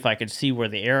of see if I could see where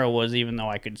the arrow was, even though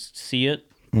I could see it,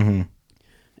 and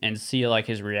see like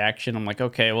his reaction. I'm like,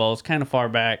 okay, well, it's kind of far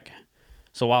back.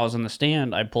 So while I was in the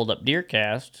stand, I pulled up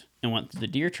DeerCast and went to the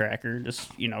deer tracker,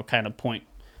 just kind of point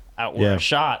out where I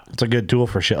shot. It's a good tool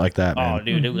for shit like that, man. Oh,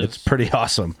 dude, It's pretty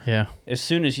awesome. Yeah. As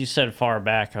soon as you said far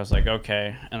back, I was like,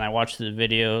 okay. And I watched the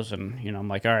videos, and I'm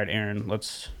like, all right, Aaron,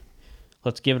 let's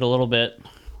give it a little bit.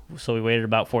 So we waited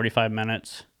about 45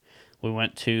 minutes. We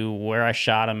went to where I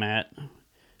shot him at.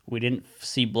 We didn't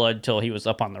see blood till he was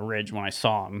up on the ridge when I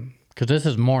saw him. Because this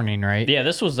is morning, right? Yeah,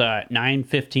 this was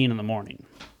 9:15 in the morning.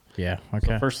 Yeah.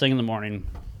 Okay. First thing in the morning.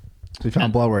 So you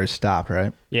found blood where he stopped,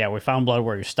 right? Yeah, we found blood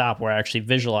where he stopped, where I actually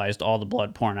visualized all the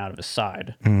blood pouring out of his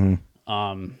side.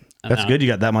 That's good. You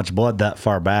got that much blood that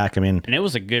far back. I mean, And it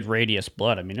was a good radius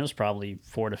blood. I mean, it was probably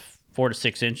 4 to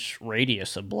 6 inch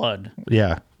radius of blood.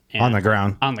 yeah, And on the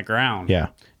ground. On the ground. Yeah.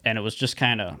 And it was just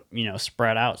kind of,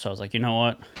 spread out. So I was like, you know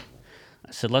what?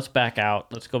 I said, let's back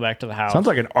out. Let's go back to the house. Sounds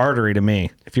like an artery to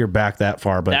me if you're back that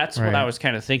far. But That's what I was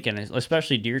kind of thinking,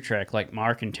 especially deer track, like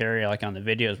Mark and Terry, like on the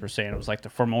videos were saying, it was like the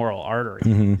femoral artery.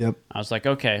 Yep. I was like,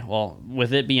 okay, well,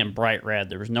 with it being bright red,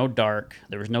 there was no dark,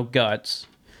 there was no guts.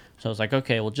 So I was like,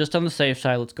 okay, well, just on the safe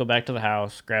side, let's go back to the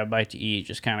house, grab a bite to eat,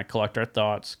 just kind of collect our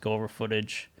thoughts, go over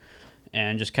footage,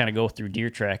 and just kind of go through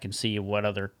deer track and see what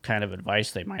other kind of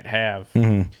advice they might have.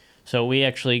 So we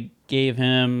actually gave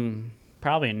him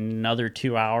probably another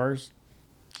 2 hours.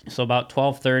 So about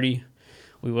 12:30,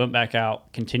 we went back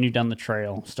out, continued down the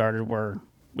trail, started where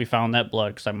we found that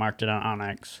blood because I marked it on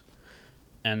Onyx.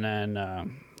 And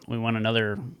then we went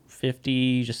another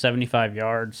 50 to 75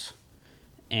 yards,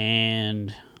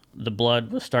 and the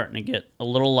blood was starting to get a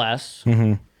little less.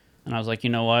 And I was like, you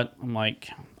know what? I'm like,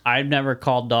 I've never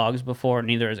called dogs before,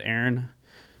 neither has Aaron.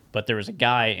 But there was a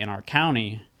guy in our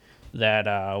county that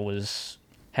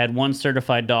had one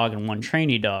certified dog and one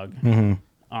trainee dog.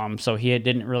 So he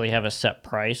didn't really have a set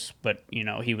price, but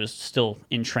he was still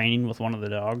in training with one of the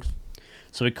dogs.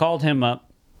 So we called him up,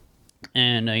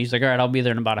 and he's like, all right, I'll be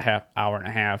there in about a hour and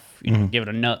a half. Give it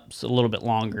a little bit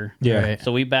longer. Yeah. Right.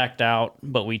 So we backed out,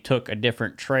 but we took a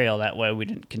different trail. That way we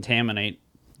didn't contaminate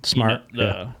Smart.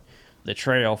 the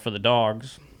trail for the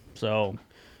dogs. So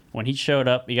when he showed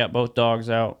up, he got both dogs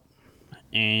out,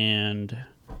 and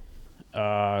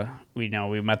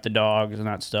we met the dogs and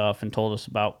that stuff, and told us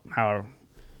about how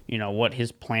what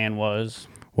his plan was.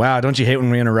 Wow, don't you hate when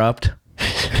we interrupt?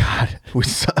 God, we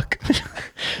suck.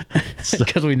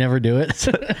 Because we never do it.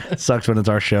 Sucks when it's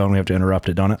our show and we have to interrupt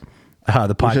it, don't it?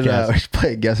 The podcast. We should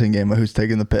play a guessing game of who's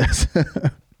taking the piss.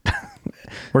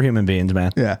 We're human beings,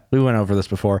 man. Yeah. We went over this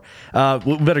before.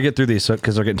 We better get through these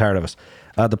because they're getting tired of us.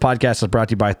 The podcast is brought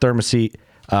to you by Thermoset.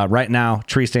 Right now,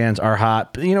 tree stands are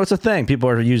hot. But, it's a thing. People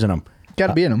are using them. Got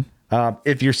to be in them.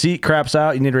 If your seat craps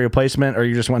out, you need a replacement, or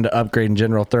you just wanted to upgrade in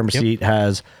general, Thermoset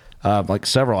has like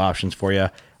several options for you.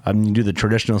 You can do the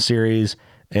traditional series,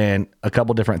 and a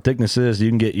couple different thicknesses. You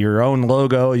can get your own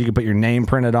logo. You can put your name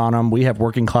printed on them. We have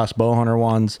working class bow hunter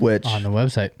ones. Which, on the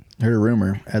website, heard a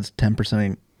rumor, adds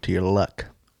 10% to your luck.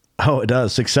 Oh, it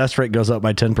does. Success rate goes up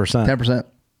by 10%. 10%.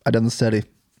 I done the study.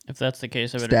 If that's the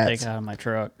case, I better Stats. take it out of my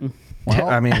truck. Well,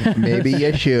 I mean, maybe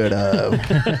you should have.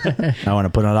 I want to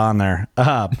put it on there.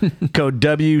 Code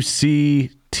WCTS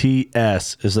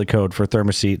is the code for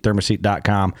Thermoset,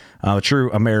 thermoset.com. A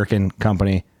true American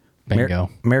company. Bingo.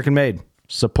 American made.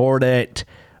 Support it.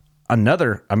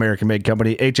 Another American made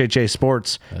company, HHA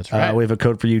Sports. That's right. We have a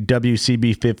code for you,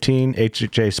 WCB15,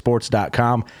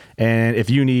 HHAsports.com. And if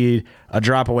you need a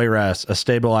drop away rest, a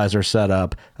stabilizer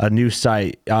setup, a new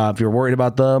sight, if you're worried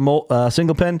about the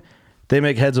single pin, they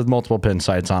make heads with multiple pin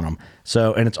sights on them.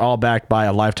 So, and it's all backed by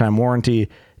a lifetime warranty,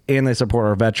 and they support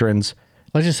our veterans.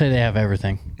 Let's just say they have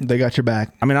everything. They got your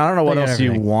back. I mean, I don't know what They got else you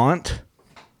everything. want.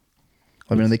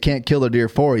 I mean, they can't kill the deer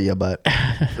for you, but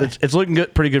It's looking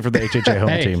good, pretty good for the HHA home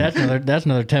Hey, team. that's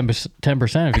another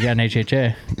 10% if you got an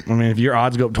HHA. I mean, if your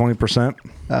odds go up 20%,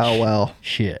 oh well.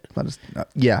 Shit.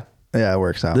 Yeah, it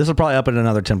works out. this will probably up at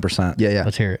another 10%. Yeah.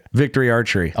 Let's hear it. Victory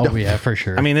Archery. Oh yeah, for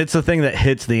sure. I mean, it's the thing that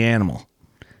hits the animal,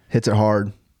 Hits it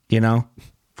hard. you know?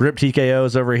 Rip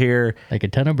TKOs over here. like a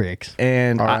ton of bricks.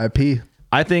 And R.I.P.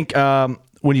 I think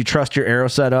when you trust your arrow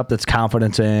setup, that's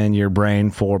confidence in your brain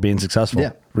for being successful.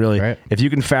 Yeah. Really. Right. If you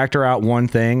can factor out one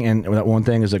thing, and that one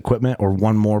thing is equipment, or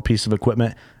one more piece of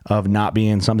equipment of not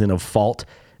being something of fault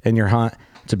in your hunt,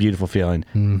 it's a beautiful feeling.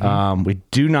 We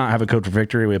do not have a code for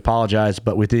Victory. We apologize,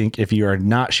 but we think if you are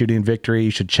not shooting Victory,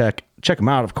 you should check them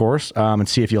out, of course, and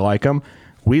see if you like them.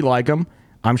 We like them.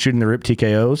 I'm shooting the Rip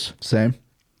TKOs. Same.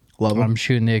 Love them. I'm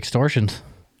shooting the extortions.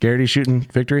 Garrett, you shooting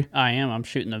Victory? I am. I'm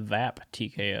shooting the VAP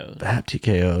TKOs. VAP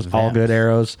TKOs, all good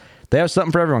arrows. They have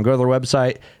something for everyone. Go to their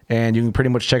website, and you can pretty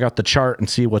much check out the chart and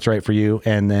see what's right for you,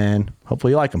 and then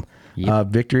hopefully you like them.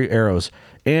 Victory arrows.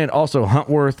 And also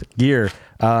Huntworth gear.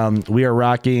 We are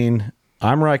rocking,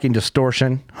 I'm rocking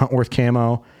Distortion, Huntworth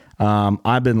camo.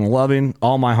 I've been loving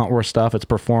all my Huntworth stuff. It's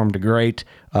performed great.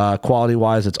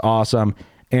 Quality-wise, it's awesome,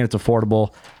 and it's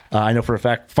affordable. I know for a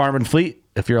fact Farm and Fleet,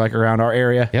 if you're like around our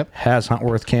area, has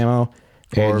Huntworth camo.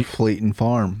 Or Fleet and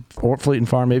Farm. Or Fleet and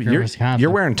Farm, maybe.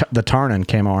 You're wearing the Tarnin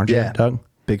camo, aren't you, Doug?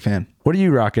 Big fan. What are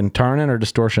you rocking, Tarnin or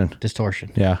Distortion?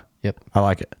 Distortion. Yeah. Yep. I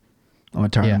like it. I'm a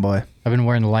Tarnin boy. I've been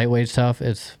wearing the lightweight stuff.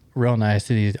 It's real nice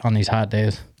on these hot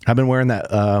days. I've been wearing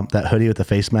that hoodie with the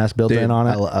face mask built in on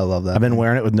it. I love that. I've been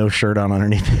wearing it with no shirt on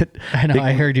underneath it. I know.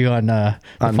 I heard you on the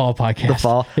fall podcast. The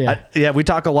fall. Yeah. We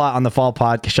talk a lot on the fall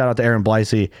pod. Shout out to Aaron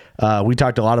Blicey. We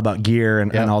talked a lot about gear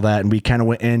and all that, and we kind of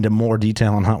went into more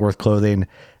detail on Huntworth clothing.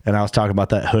 And I was talking about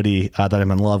that hoodie that I'm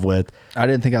in love with. I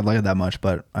didn't think I'd like it that much,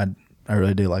 but I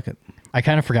really do like it. I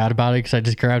kind of forgot about it because I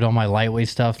just grabbed all my lightweight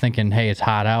stuff thinking, hey, it's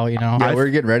hot out, you know? Yeah, we were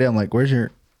getting ready. I'm like, where's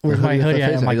my hoodie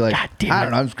at? I'm like, God damn I it.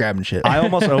 don't know. I'm just grabbing shit. I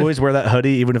almost always wear that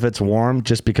hoodie, even if it's warm,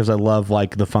 just because I love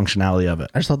like the functionality of it.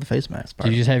 I just love the face mask part.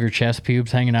 Did you just have your chest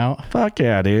pubes hanging out? Fuck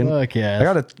yeah, dude. Fuck yeah. I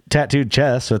got a tattooed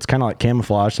chest, so it's kind of like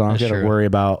camouflage, so I don't That's got to true. worry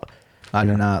about. I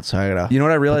do not, so I gotta. You know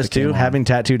what I realized put the too? camo on. Having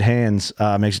tattooed hands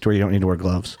makes it to where you don't need to wear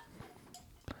gloves.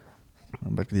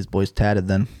 I'm back to these boys tatted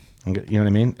then. You know what I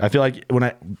mean? I feel like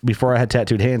before I had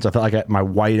tattooed hands, I felt like my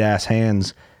white ass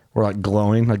hands were like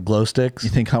glowing, like glow sticks. You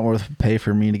think Huntworth would pay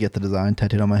for me to get the design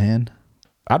tattooed on my hand?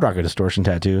 I'd rock a Distortion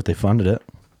tattoo if they funded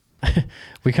it.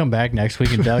 We come back next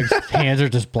week and Doug's hands are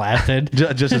just blasted.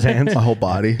 Just his hands. My whole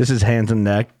body. Just his hands and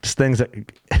neck. Just things that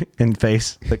in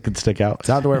face that could stick out. It's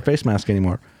not to wear a face mask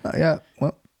anymore. Yeah,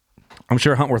 well, I'm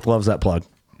sure Huntworth loves that plug.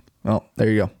 well, there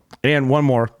you go. And one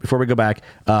more before we go back,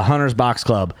 Hunter's Box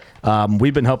Club.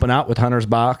 We've been helping out with Hunter's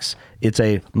Box. It's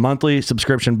a monthly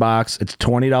subscription box. It's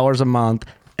 $20 a month.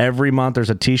 Every month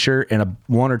there's a t-shirt and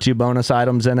one or two bonus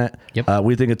items in it. Yep.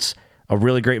 We think it's a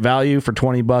really great value for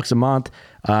 $20 a month.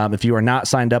 If you are not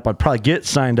signed up, I'd probably get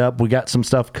signed up. We got some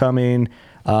stuff coming.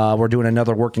 We're doing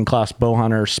another working class bow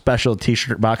hunter special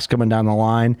t-shirt box coming down the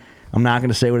line. I'm not going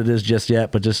to say what it is just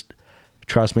yet, but just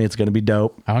trust me, it's going to be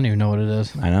dope. I don't even know what it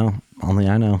is. I know. Only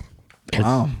I know.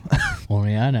 Wow.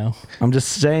 Only I know. I'm just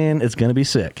saying it's going to be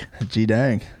sick. Gee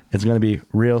dang. It's going to be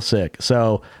real sick.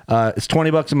 So it's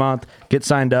 $20 a month. Get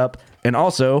signed up. And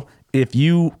also, if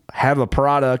you have a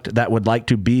product that would like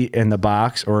to be in the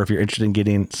box, or if you're interested in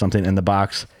getting something in the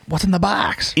box, What's in the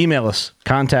box? email us,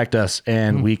 contact us,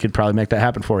 and we could probably make that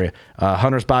happen for you.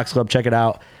 Hunter's Box Club, check it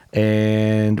out.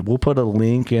 And we'll put a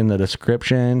link in the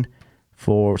description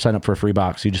for sign up for a free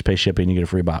box. You just pay shipping, you get a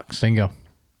free box. Bingo.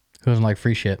 Who doesn't like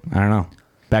free shit? I don't know.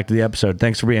 Back to the episode.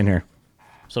 Thanks for being here.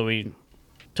 So we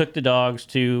took the dogs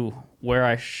to where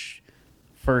I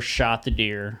first shot the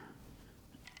deer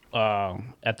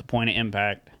at the point of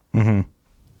impact. Mm-hmm.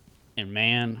 And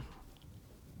man,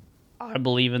 I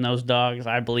believe in those dogs.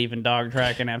 I believe in dog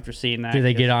tracking after seeing that. Did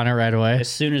they get on it right away? As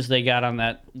soon as they got on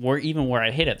that, even where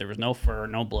I hit it, there was no fur,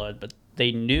 no blood, but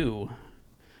they knew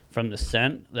from the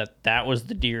scent that was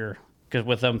the deer. Because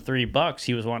with them $3,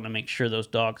 he was wanting to make sure those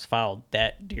dogs followed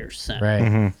that deer scent.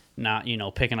 Right. Not,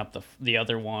 picking up the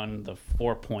other one, the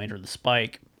 4-point or the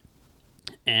spike.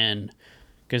 And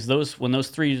because when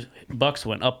those $3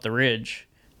 went up the ridge,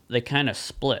 they kind of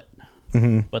split,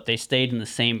 but they stayed in the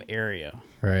same area.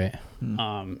 Right.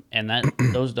 And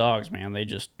those dogs, man, they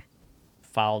just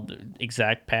followed the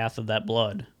exact path of that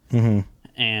blood.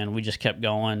 And we just kept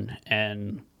going.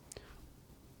 And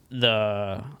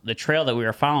the trail that we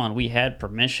were following, we had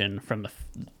permission from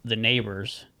the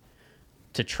neighbors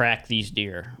to track these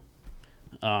deer.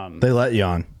 They let you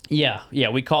on. Yeah.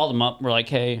 We called them up. We're like,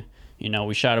 hey,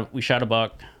 we shot a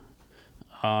buck.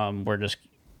 We're just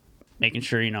making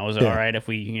sure, is it all right if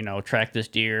we, track this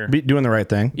deer? Be doing the right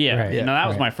thing. Yeah. Right. That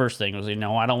was my first thing was, I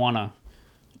don't want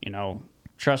to,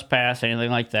 trespass,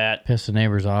 anything like that. Piss the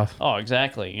neighbors off. Oh,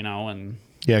 exactly. And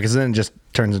Yeah, because then it just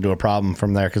turns into a problem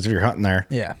from there. Because if you're hunting there,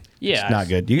 yeah, it's not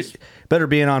good. You better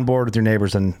being on board with your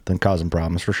neighbors than causing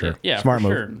problems for sure. Yeah, smart for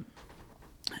move.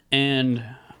 sure. And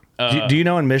Do you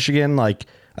know in Michigan, like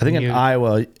I think in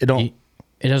Iowa, It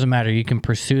doesn't matter. You can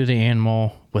pursue the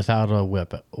animal without a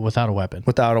weapon. Without a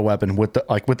weapon,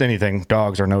 with anything,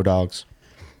 dogs or no dogs.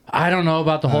 I don't know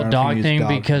about the whole dog thing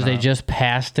because they just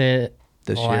passed it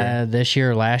this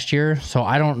year or last year. So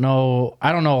I don't know.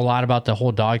 I don't know a lot about the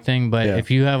whole dog thing. But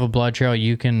if you have a blood trail,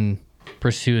 you can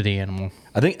pursue the animal.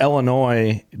 I think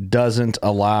Illinois doesn't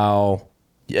allow.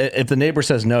 If the neighbor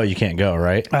says no, you can't go,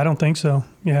 right? I don't think so.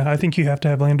 Yeah, I think you have to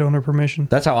have landowner permission.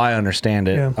 That's how I understand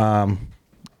it. Yeah.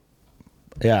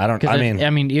 Yeah, I don't. I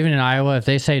mean, even in Iowa, if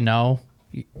they say no,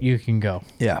 you can go.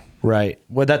 Yeah. right.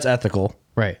 Well, that's ethical.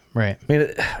 Right. I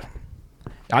mean,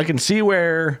 I can see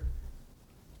where.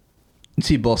 You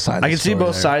see both sides. I can see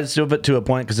both sides of it to a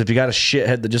point, because if you got a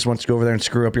shithead that just wants to go over there and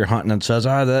screw up your hunting and says,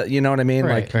 you know what I mean?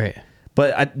 Right.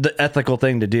 But the ethical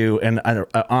thing to do in an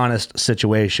honest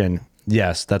situation,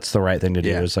 yes, that's the right thing to do.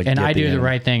 Is like, and I do the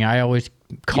right thing. I always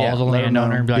call the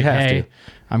landowner and be like, "Hey,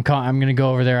 I'm going to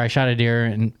go over there. I shot a deer,"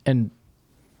 and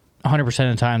 100%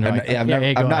 of the time, they're like,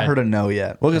 I've not heard a no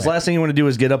yet. Well, because last thing you want to do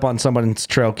is get up on somebody's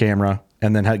trail camera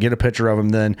and then get a picture of him.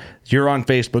 Then you're on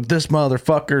Facebook. This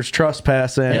motherfucker's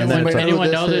trespassing. Anyone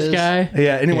know this guy?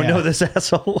 Yeah. Anyone know this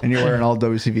asshole? And you're wearing all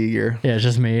WCV gear. Yeah, it's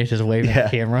just me, just waving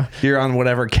at the camera. You're on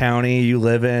whatever county you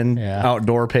live in,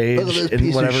 outdoor page, Look at this and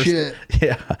piece whatever. of shit.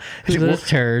 Yeah. Look at this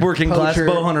turd. Working class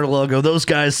bow hunter logo. Those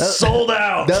guys sold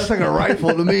out. That looks like a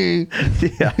rifle to me.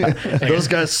 Yeah. Those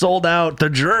guys sold out. The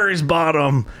jury's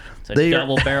bottom. it's a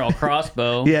double barrel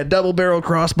crossbow. Yeah, double barrel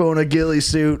crossbow and a ghillie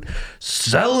suit,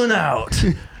 selling out.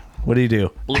 What do you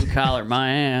do? Blue collar,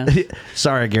 my ass.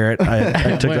 Sorry, Garrett.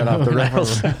 I took that off the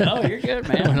rails. Oh, you're good,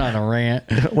 man. Went on a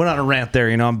rant. Went on a rant there.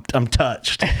 I'm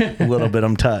touched a little bit.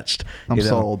 I'm touched. I'm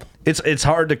sold. It's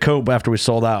hard to cope after we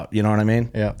sold out. You know what I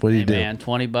mean? Yeah. What do you do, Man,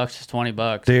 $20 is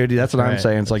 $20, dude? That's what I'm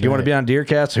saying. It's like, you want to be on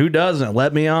Deercast? Who doesn't?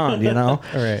 Let me on.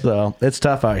 Right. So it's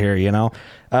tough out here.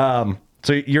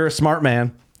 So you're a smart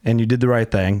man, and you did the right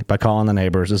thing by calling the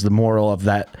neighbors. Is the moral of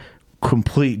that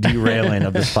complete derailing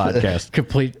of this podcast?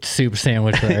 Complete soup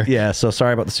sandwich there. Yeah. So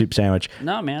sorry about the soup sandwich.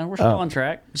 No, man, we're still on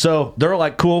track. So they're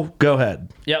like, cool, go ahead.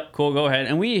 Yep, cool, go ahead.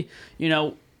 And we,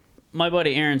 my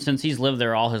buddy Aaron, since he's lived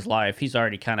there all his life, he's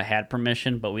already kind of had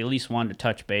permission, but we at least wanted to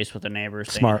touch base with the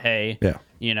neighbors saying, Smart. hey, Yeah.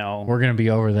 We're going to be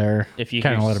over there. if you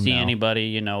Kinda let 'em see know.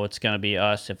 anybody, it's going to be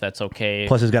us, if that's okay.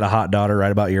 Plus, he's got a hot daughter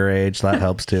right about your age. So that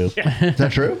helps too. Is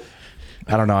that true?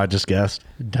 I don't know. I just guessed.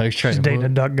 Doug's trying Just to dating a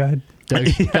move. duck guide.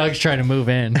 Doug's trying to move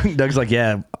in. Doug's like,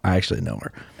 yeah, I actually know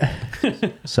her.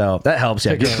 So that helps.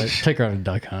 Yeah. Took her on a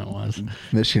duck hunt once.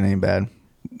 Michigan ain't bad.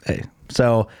 Hey.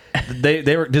 So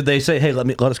they were. Did they say, hey,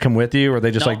 let us come with you, or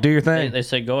they just No, like do your thing? They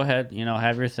said, go ahead,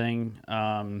 have your thing.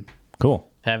 Cool.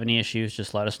 Have any issues,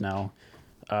 just let us know.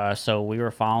 So we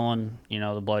were following,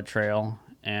 the blood trail,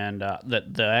 and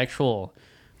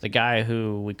the guy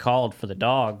who we called for the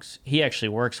dogs, he actually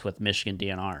works with Michigan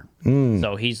DNR.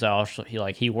 So he's also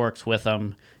he works with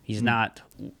them. He's not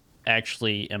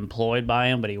actually employed by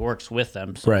them, but he works with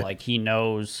them. So Right. he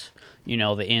knows,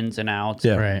 the ins and outs.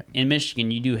 Yeah. Right. In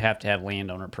Michigan, you do have to have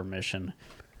landowner permission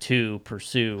to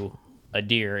pursue a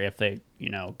deer if they,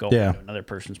 go onto another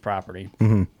person's property.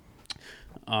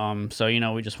 So,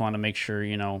 we just want to make sure,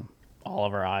 all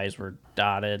of our I's were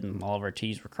dotted and all of our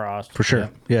T's were crossed. For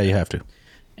sure. Yeah, you have to.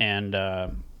 And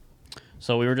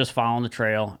so we were just following the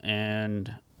trail,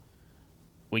 and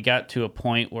we got to a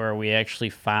point where we actually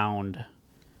found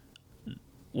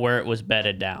where it was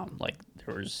bedded down. Like, there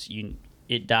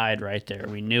it died right there.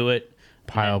 We knew it.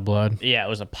 Pile of blood. Yeah, it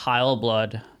was a pile of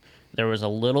blood. There was a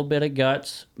little bit of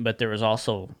guts, but there was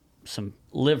also some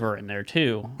liver in there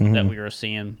too that we were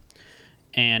seeing,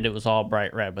 and it was all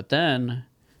bright red. But then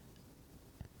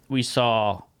we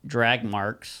saw drag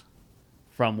marks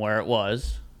from where it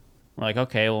was. We're like,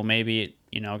 okay, well maybe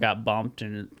it got bumped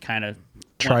and it kind of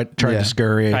tried to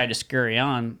scurry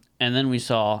on, and then we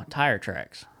saw tire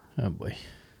tracks. Oh boy!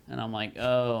 And I'm like,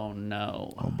 oh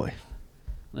no! Oh boy!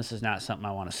 This is not something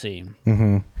I want to see.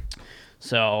 Mm-hmm.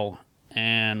 So,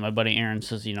 and my buddy Aaron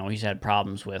says, he's had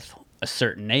problems with a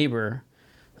certain neighbor,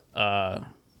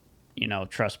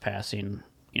 trespassing,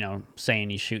 saying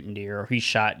he's shooting deer or he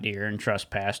shot deer and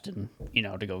trespassed and,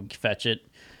 to go fetch it.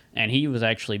 And he was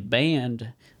actually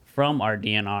banned from our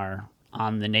DNR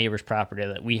on the neighbor's property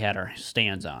that we had our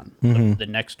stands on, the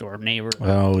next door neighbor.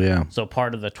 Oh, yeah. So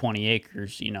part of the 20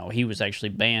 acres, he was actually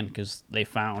banned because they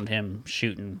found him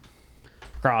shooting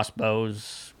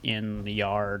crossbows in the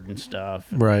yard and stuff.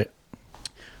 Right.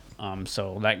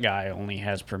 So that guy only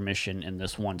has permission in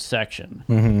this one section.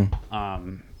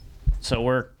 Mm-hmm. So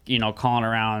we're, calling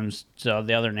around to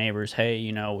the other neighbors.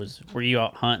 Hey, were you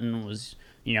out hunting? Was,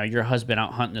 your husband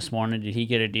out hunting this morning? Did he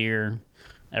get a deer?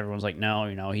 Everyone's like,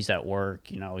 no, he's at work.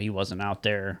 He wasn't out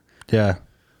there. Yeah.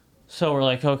 So we're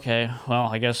like, okay, well,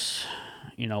 I guess,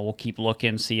 we'll keep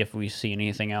looking, see if we see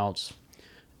anything else.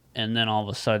 And then all of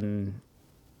a sudden,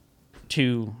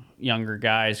 2 younger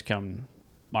guys come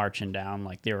marching down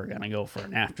like they were going to go for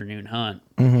an afternoon hunt.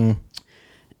 Mm-hmm.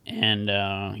 And,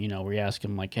 we asked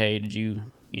them like, hey, did you,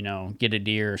 get a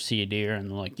deer or see a deer? And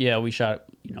they're like, yeah, we shot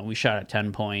a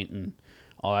 10 point and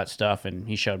all that stuff. And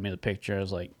he showed me the picture. I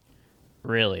was like,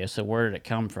 really? I said, where did it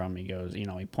come from? He goes, he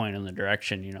pointed in the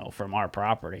direction, from our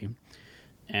property.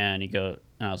 And and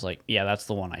I was like, yeah, that's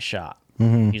the one I shot.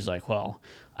 Mm-hmm. He's like, well,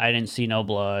 I didn't see no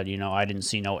blood, I didn't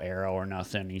see no arrow or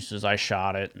nothing. He says, I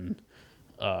shot it. And,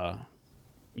 and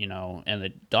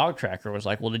the dog tracker was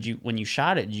like, well, when you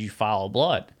shot it, did you follow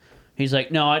blood? He's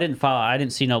like, no, I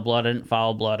didn't see no blood. I didn't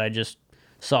follow blood. I just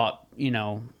saw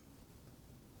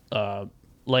it,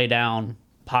 lay down,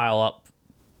 pile up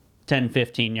 10,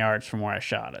 15 yards from where I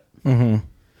shot it. Mm-hmm.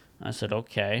 I said,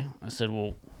 okay. I said,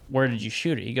 well, where did you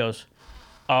shoot it? He goes,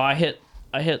 oh, I hit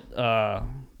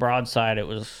broadside. It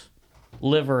was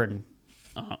liver and,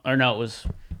 it was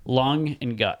lung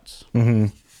and guts. Mm-hmm.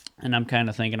 And I'm kind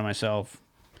of thinking to myself,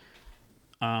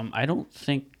 I don't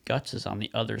think guts is on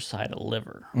the other side of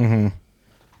liver.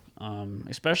 Mm-hmm.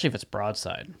 Especially if it's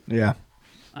broadside. Yeah.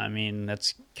 I mean,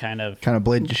 that's kind of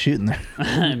blade you shooting there.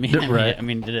 Right. I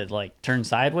mean, did it like turn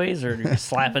sideways or did you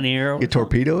slap an arrow? You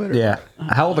torpedo it? Or? Yeah.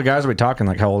 How old the guys are we talking?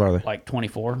 Like, how old are they? Like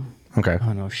 24. Okay.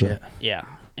 Oh, no shit. Yeah.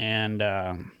 And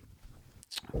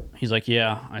he's like,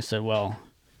 yeah. I said, well,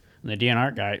 the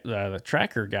DNR guy, the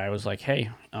tracker guy was like, hey,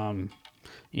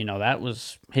 that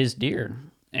was his deer.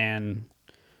 And,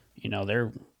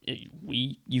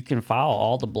 you can follow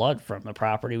all the blood from the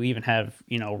property. We even have,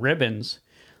 ribbons.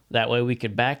 That way we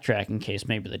could backtrack in case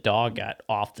maybe the dog got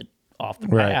off the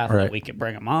path. Right. We could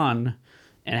bring him on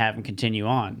and have him continue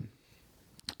on.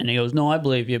 And he goes, no, I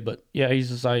believe you. But yeah, he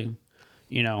says, I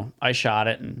shot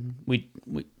it and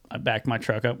I backed my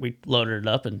truck up. We loaded it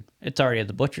up and it's already at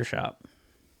the butcher shop.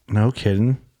 No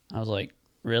kidding. I was like,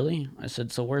 really? I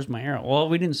said, so where's my arrow? Well,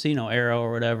 we didn't see no arrow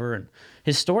or whatever. And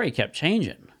his story kept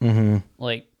changing. Mm-hmm.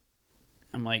 Like,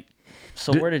 I'm like,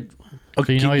 so where did...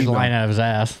 Okay, so he's lying out of his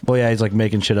ass. Well, yeah, he's like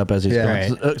making shit up as he's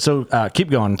going. Right. So keep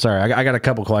going. Sorry, I got a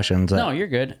couple questions. No, you're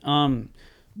good.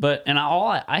 But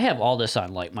I have all this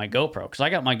on like my GoPro because I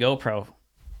got my GoPro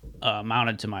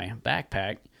mounted to my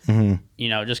backpack.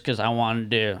 Mm-hmm. Just because I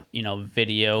wanted to,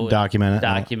 video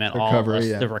document all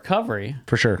this, the recovery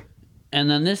for sure. And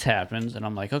then this happens, and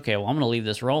I'm like, okay, well, I'm going to leave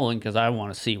this rolling because I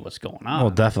want to see what's going on. Well,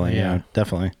 definitely, yeah,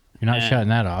 definitely. You're not shutting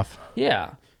that off.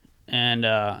 Yeah. And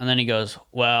then he goes,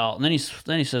 well, and then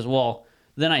he says, well,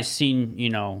 then I seen,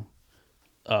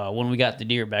 when we got the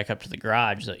deer back up to the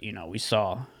garage that, we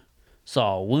saw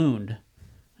a wound.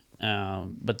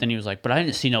 But then he was like, but I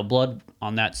didn't see no blood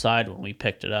on that side when we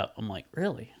picked it up. I'm like,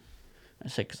 really? I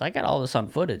said, because I got all this on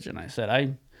footage. And I said,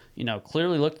 I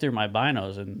clearly looked through my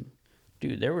binos and,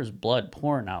 dude, there was blood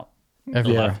pouring out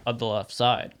of the left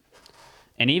side.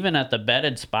 And even at the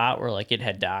bedded spot where, like, it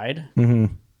had died,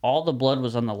 all the blood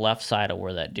was on the left side of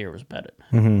where that deer was bedded.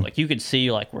 Like, you could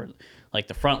see, like, where, like,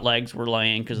 the front legs were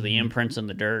laying because of the imprints in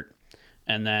the dirt.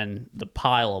 And then the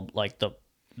pile of, like, the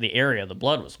area of the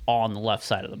blood was all on the left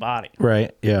side of the body.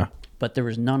 Right, yeah. But there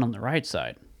was none on the right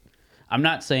side. I'm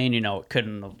not saying, it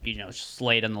couldn't have,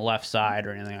 slayed on the left side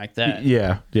or anything like that.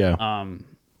 Yeah.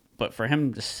 But for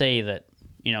him to say that,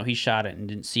 he shot it and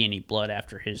didn't see any blood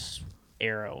after his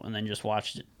arrow, and then just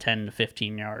watched it 10 to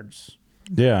 15 yards.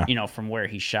 Yeah. From where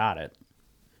he shot it.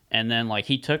 And then like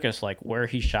he took us like where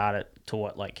he shot it to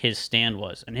what like his stand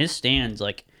was. And his stand's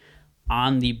like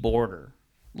on the border,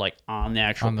 like on the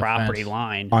actual property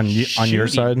line. On your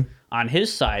side? On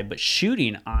his side, but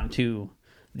shooting onto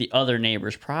the other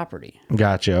neighbor's property.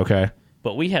 Gotcha. Okay.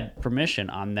 But we had permission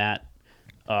on that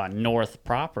north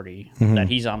property that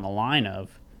he's on the line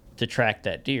of to track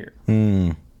that deer.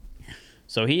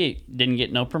 So he didn't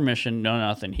get no permission, no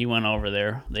nothing. He went over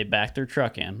there. They backed their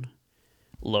truck in,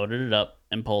 loaded it up,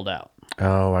 and pulled out.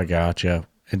 Oh, I gotcha.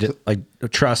 And just, like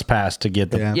trespass to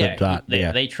get the dot.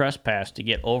 They trespassed to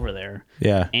get over there.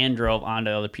 Yeah. And drove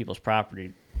onto other people's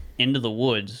property into the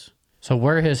woods. So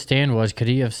where his stand was, could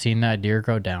he have seen that deer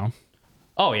go down?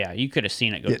 Oh yeah, you could have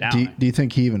seen it go down. Do you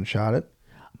think he even shot it?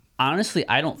 Honestly,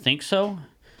 I don't think so.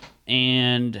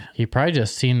 And he probably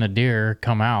just seen the deer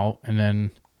come out and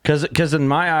then. Because in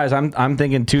my eyes, I'm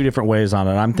thinking two different ways on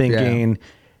it. I'm thinking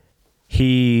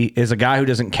he is a guy who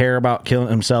doesn't care about killing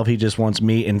himself. He just wants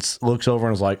meat and looks over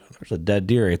and is like, there's a dead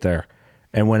deer right there,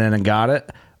 and went in and got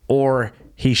it. Or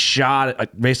he shot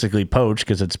it, basically poached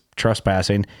because it's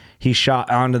trespassing. He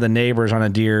shot onto the neighbors on a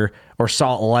deer or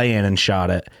saw it laying and shot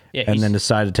it, and then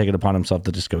decided to take it upon himself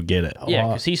to just go get it. Yeah,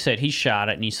 because he said he shot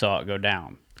it and he saw it go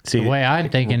down. See, the way I'm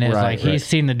thinking is he's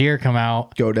seen the deer come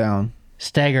out, go down,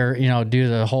 stagger, do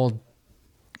the whole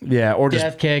or death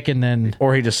just kick, and then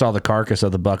or he just saw the carcass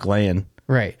of the buck laying.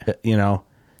 Right.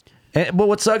 But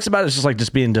what sucks about it is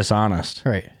just being dishonest.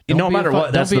 Right. No matter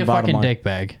what, that's the bottom line. Don't be a fucking dick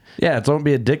bag. Yeah, don't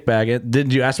be a dick bag.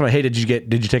 Did you ask him, hey, did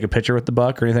you take a picture with the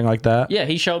buck or anything like that? Yeah,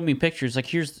 he showed me pictures. Like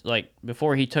here's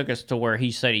before he took us to where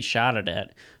he said he shot it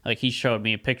at. Like he showed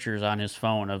me pictures on his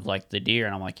phone of like the deer,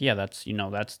 and I'm like, yeah, that's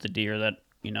that's the deer that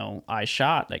I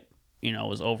shot. Like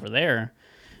was over there,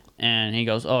 and he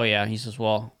goes, oh yeah. He says,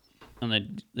 well,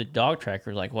 and the dog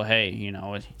tracker's like, well, hey,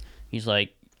 he's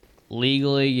like,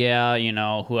 legally, yeah,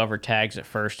 whoever tags it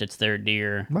first, it's their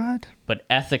deer. What? But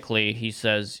ethically, he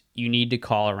says you need to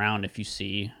call around if you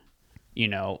see,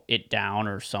 it down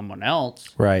or someone else.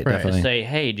 Right, definitely. To say,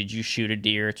 hey, did you shoot a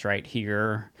deer? It's right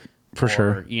here. For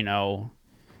sure.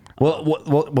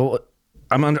 Well,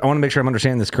 I want to make sure I'm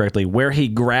understanding this correctly. Where he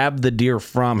grabbed the deer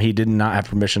from, he did not have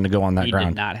permission to go on that ground. He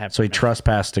did not have So permission. he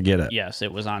trespassed to get it. Yes,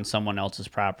 it was on someone else's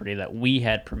property that we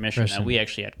had permission, that we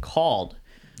actually had called.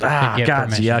 God,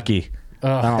 it's yucky.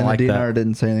 I don't like the DNR that.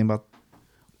 didn't say anything about.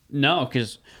 No,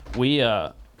 because we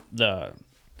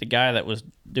the guy that was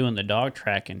doing the dog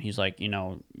tracking, he's like,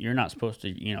 you're not supposed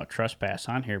to trespass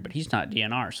on here, but he's not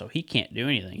DNR, so he can't do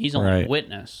anything. He's only a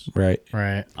witness. Right.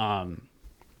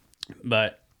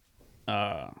 But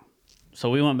so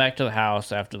we went back to the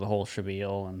house after the whole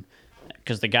spiel, and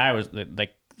because the guy was the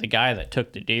guy that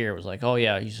took the deer was like, oh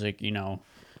yeah, he's like,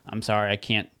 I'm sorry, I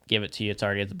can't give it to you. It's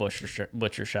already at the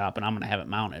butcher shop, and I'm gonna have it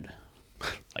mounted.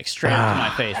 Like straight up to my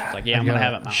face. It's like, yeah, I'm gonna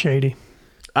have it mounted. Shady.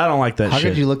 I don't like that. How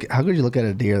shit. could you look? How could you look at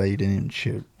a deer that you didn't even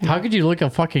shoot? How could you look a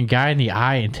fucking guy in the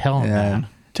eye and tell him that?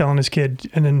 Telling his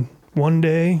kid, and then one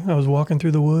day I was walking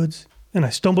through the woods and I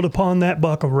stumbled upon that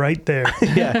buck right there.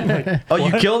 Yeah. Oh,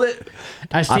 you killed it?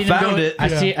 I found it.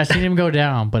 I seen him go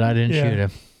down, but I didn't shoot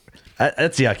him.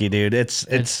 That's yucky, dude. It's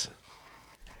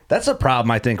that's a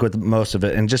problem I think with most of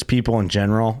it, and just people in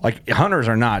general. Like hunters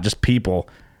are not just people.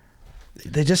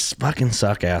 They just fucking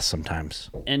suck ass sometimes.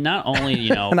 And not only,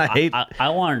 and I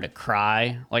wanted to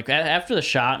cry. Like after the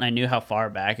shot, and I knew how far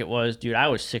back it was, dude. I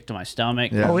was sick to my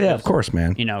stomach. Yeah. Oh yeah, of course,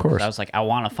 man. Of course. I was like, I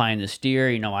want to find this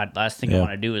deer. Last thing I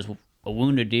want to do is a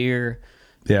wounded deer.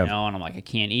 Yeah. And I'm like, I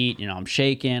can't eat. I'm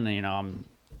shaking. And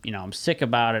I'm sick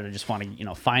about it. I just want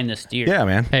to find this deer. Yeah,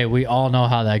 man. Hey, we all know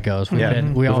how that goes. We've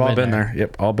all been there.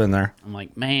 Yep, all been there. I'm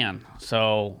like, man.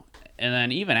 So. And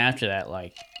then even after that,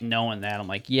 like, knowing that, I'm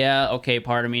like, yeah, okay,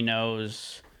 part of me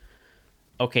knows,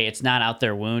 okay, it's not out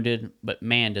there wounded, but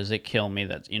man, does it kill me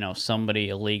that, somebody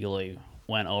illegally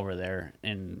went over there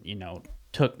and,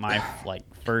 took my,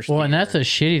 first Well, deer. and that's a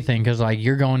shitty thing, because,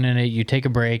 you're going in it, you take a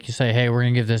break, you say, hey, we're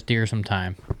going to give this deer some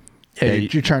time. Yeah,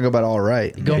 you're trying to go about it all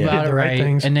right. Go about it right,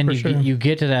 things, and then sure. you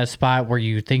get to that spot where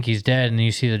you think he's dead, and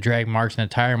you see the drag marks and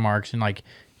the tire marks, and,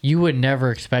 you would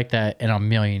never expect that in a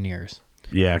million years.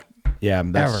 Yeah. Yeah,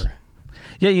 ever.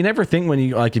 Yeah, you never think when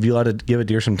you if you let it give a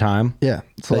deer some time. Yeah,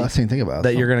 it's the last thing you think about.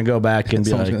 That you're gonna go back and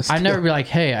be like, I'd never be like,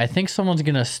 hey, I think someone's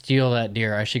gonna steal that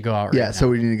deer. I should go out. Yeah, so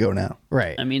we need to go now.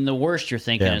 Right. I mean, the worst you're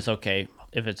thinking is, okay,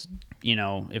 if it's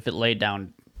if it laid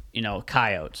down,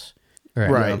 coyotes.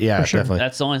 Right. Yeah, sure. definitely.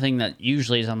 That's the only thing that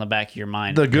usually is on the back of your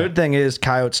mind. The good thing is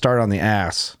coyotes start on the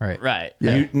ass. Right. Right.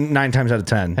 Yeah. 9 times out of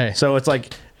 10. Hey. So it's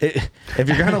like if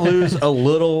you're gonna lose a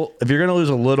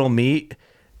little meat,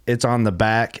 it's on the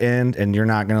back end, and you're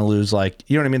not gonna lose like,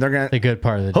 you know what I mean. They're gonna the good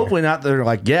part of the hopefully not. They're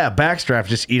like, yeah, back straps,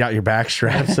 just eat out your back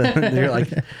straps, and you're like,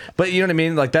 but you know what I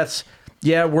mean. Like that's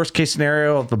worst case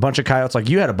scenario of a bunch of coyotes. Like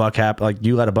you had a buck like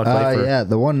you let a buck lay for. Yeah,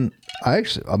 the one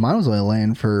mine was only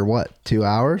laying for what, 2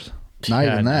 hours? Not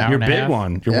even that. Your big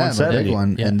one, your 170, the big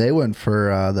one, and they went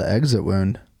for the exit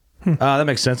wound. That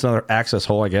makes sense. Another access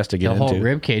hole, I guess, to get into. The whole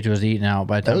rib cage was eaten out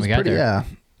by the time we got there. Yeah,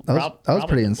 that was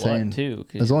pretty insane. Too,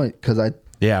 it was only because I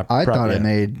thought I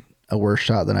made a worse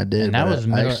shot than I did. And that was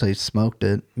I actually smoked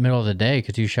it middle of the day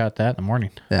because you shot that in the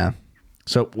morning. Yeah.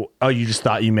 So, you just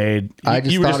thought you made? I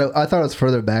thought it was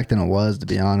further back than it was, to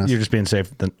be honest. You're just being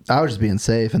safe. I was just being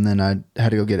safe, and then I had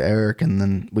to go get Eric, and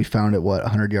then we found it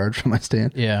 100 yards from my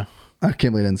stand. Yeah. I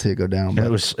can't believe I didn't see it go down. But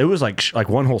it was like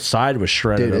one whole side was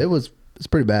shredded. Dude, it's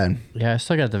pretty bad. Yeah, I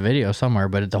still got the video somewhere,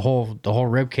 but the whole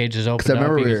rib cage is open. Because I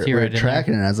remember we were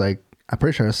tracking it, and I was like, I'm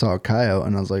pretty sure I saw a coyote,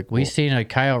 and I was like, we seen a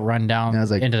coyote run down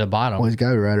into the bottom. Well, he's got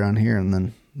to be right around here, and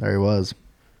then there he was.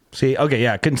 See, okay,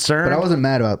 yeah, concern. But I wasn't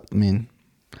mad about. I mean,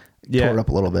 tore it up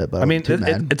a little bit, but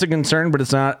it's a concern, but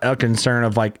it's not a concern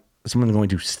of like someone's going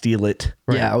to steal it.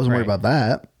 Right, yeah, I wasn't worried about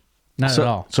that. Not at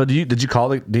all. So did you call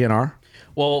the DNR?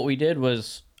 Well, what we did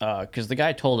was, because the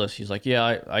guy told us, he's like,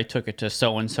 yeah, I took it to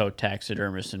so-and-so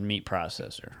taxidermist and meat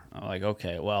processor. I'm like,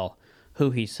 okay, well,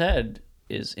 who he said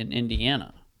is in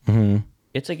Indiana. Mm-hmm.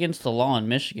 It's against the law in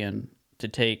Michigan to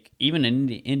take, even in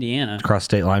Indiana. Cross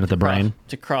state line with the brain.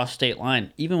 To cross state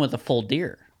line, even with a full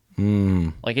deer.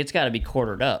 Like, it's got to be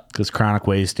quartered up. Because chronic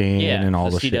wasting and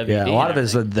all the shit. Yeah, a lot of it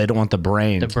is that they don't want the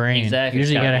brain. The brain. Exactly.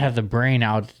 Usually you got to have the brain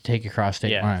out to take across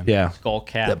state line. Yeah. Skull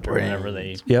cap or whatever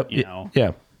they,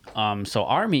 Yeah. So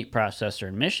our meat processor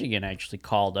in Michigan actually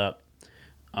called up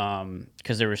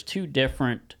because there was two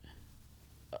different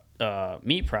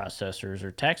meat processors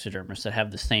or taxidermists that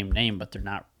have the same name, but they're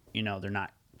not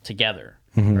together.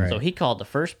 Mm-hmm. Right. So he called the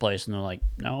first place, and they're like,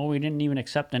 no, we didn't even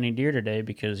accept any deer today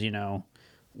because,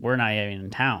 we're not even in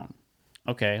town.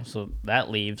 Okay, so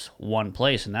that leaves one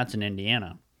place, and that's in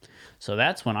Indiana. So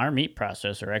that's when our meat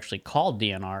processor actually called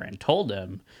DNR and told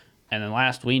them. And then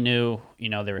last we knew,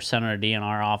 they were sending a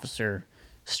DNR officer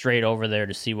straight over there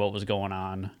to see what was going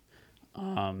on.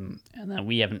 And then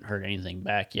we haven't heard anything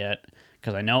back yet,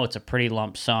 because I know it's a pretty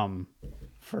lump sum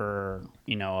for,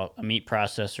 a meat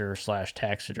processor /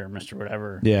 taxidermist or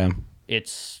whatever. Yeah.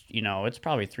 It's, it's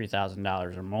probably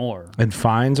 $3,000 or more. And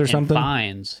fines or something?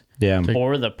 Fines. Yeah.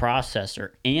 For the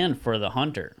processor and for the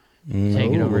hunter.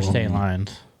 Take it over state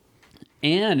lines.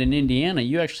 And in Indiana,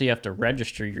 you actually have to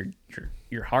register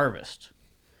your harvest.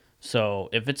 So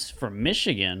if it's from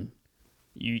Michigan,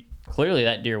 clearly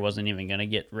that deer wasn't even going to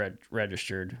get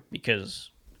registered because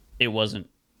it wasn't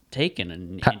taken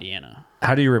in Indiana.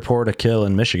 How do you report a kill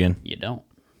in Michigan? You don't.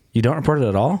 You don't report it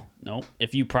at all? No.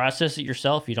 If you process it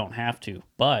yourself, you don't have to.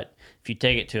 But if you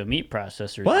take it to a meat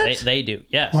processor, they do.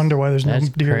 Yes. Wonder why there's no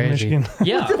deer in Michigan.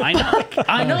 Yeah, I know.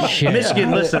 I know.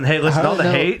 Michigan, listen, all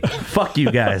the hate. Fuck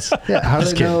you guys. Yeah, how do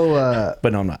they know?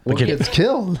 But no, I'm not. What gets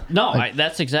killed? No,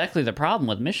 that's exactly the problem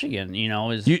with Michigan.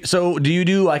 So do you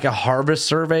do like a harvest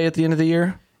survey at the end of the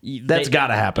year? That's got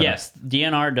to happen. Yes,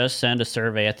 DNR does send a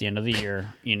survey at the end of the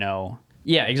year.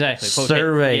 Yeah, exactly.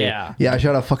 Survey. Yeah, I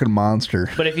shot a fucking monster.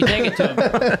 But if you take it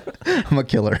to I'm a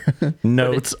killer.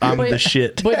 Notes, I'm the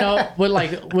shit. But no, with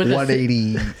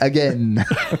 180 again.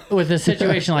 With a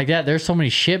situation like that, there's so many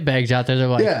shit bags out there. They're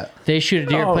like, they shoot a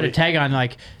deer, put a tag on,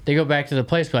 like they go back to the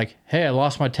place, be like, hey, I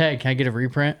lost my tag. Can I get a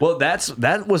reprint? Well,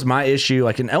 that was my issue.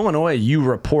 Like in Illinois, you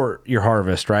report your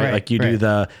harvest, right? Like you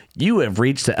do you have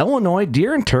reached the Illinois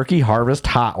Deer and Turkey Harvest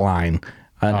Hotline.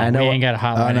 I know we ain't got a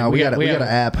hotline. No, we got an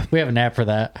app. We have an app for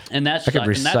that. And that's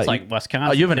like Wisconsin.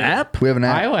 Oh, you have an app? We have an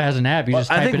app. Iowa has an app. You just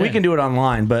type I think it we in. can do it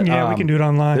online, but we can do it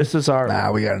online. This is our.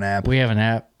 Nah, we got an app. We have an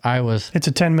app. It's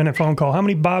a 10-minute phone call. How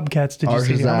many bobcats did you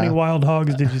see? How many wild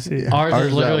hogs did you see? Ours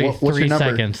is literally 3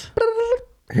 seconds.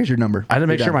 Here's your number. I had to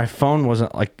make sure my phone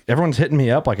wasn't like everyone's hitting me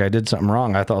up like I did something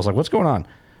wrong. I was like, what's going on?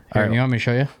 All right, you want me to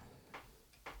show you?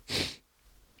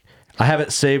 I have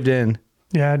it saved in.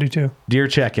 Yeah, I do too. Deer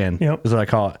check-in. Yep. Is what I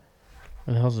call it.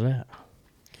 What the hell's that?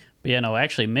 But yeah, no,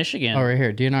 actually, Michigan. Oh, right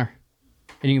here, DNR.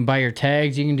 And you can buy your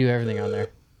tags. You can do everything on there.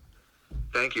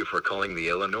 Thank you for calling the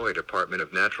Illinois Department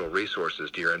of Natural Resources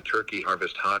Deer and Turkey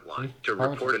Harvest Hotline. To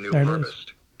report a new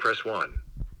harvest, press 1.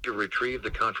 To retrieve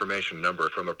the confirmation number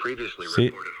from a previously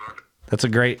reported harvest. That's a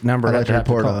great number. I'd like to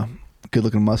report a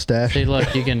good-looking mustache. See,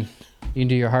 look, you can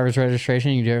do your harvest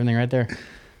registration. You can do everything right there.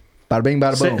 Bada bing,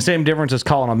 bada boom. Same difference as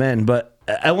calling them in, but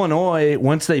Illinois,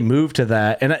 once they moved to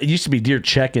that, and it used to be deer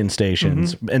check-in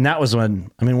stations, and that was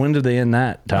when did they end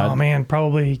that, Todd? Oh man,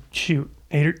 probably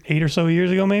 8 or so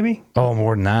years ago, maybe. Oh,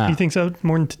 more than that. You think so?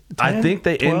 More than 10? I think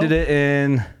they 12? ended it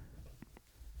in.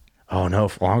 Oh no,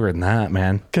 longer than that,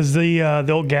 man. Because the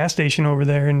old gas station over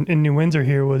there in New Windsor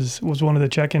here was one of the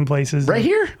check-in places. Right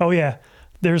here? Oh yeah.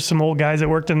 There's some old guys that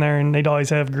worked in there, and they'd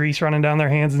always have grease running down their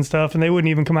hands and stuff, and they wouldn't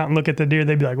even come out and look at the deer.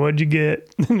 They'd be like, "What'd you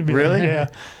get?" Really? Like, yeah.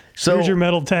 So here's your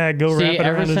metal tag. Go wrap it around.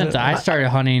 Ever since I started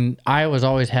hunting, I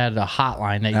always had a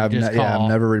hotline that you just call. Yeah, I've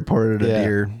never reported a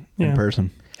deer in person.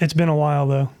 It's been a while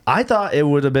though. I thought it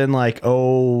would have been like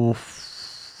 04,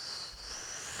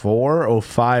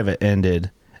 05 it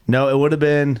ended. No, it would have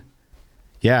been,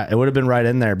 it would have been right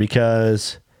in there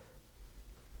because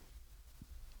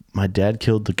my dad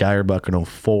killed the Geyer buck in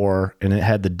 04 and it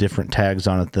had the different tags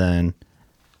on it then.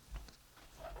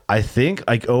 I think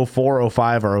like 04,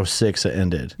 05, or 06 it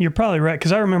ended. You're probably right,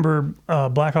 because I remember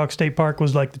Blackhawk State Park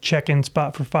was like the check-in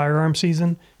spot for firearm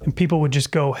season, and people would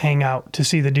just go hang out to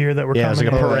see the deer that were coming. It was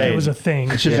like a parade. It was a thing.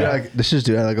 Let's just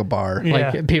do it like a bar.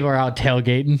 Yeah. Like people are out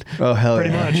tailgating. Oh, hell Pretty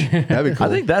yeah. much. That'd be cool. I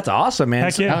think that's awesome, man.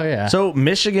 Heck yeah. Oh yeah. So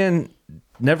Michigan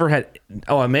never had,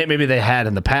 maybe they had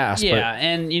in the past. Yeah,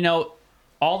 and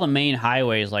all the main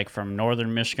highways, like from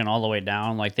northern Michigan all the way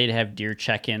down, like they'd have deer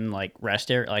check-in, like rest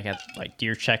area, like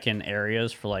deer check-in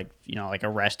areas for like a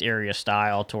rest area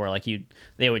style, to where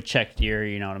they would check deer,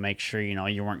 to make sure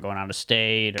you weren't going out of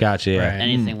state or Gotcha, yeah.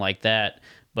 anything like that.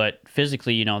 But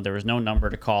physically, there was no number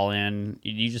to call in.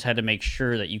 You just had to make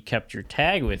sure that you kept your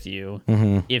tag with you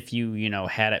if you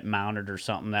had it mounted or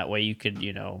something. That way you could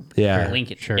link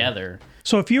it together.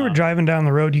 So if you were driving down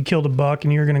the road, you killed a buck,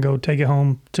 and you were going to go take it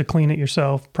home to clean it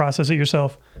yourself, process it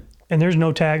yourself, and there's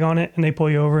no tag on it, and they pull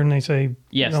you over and they say,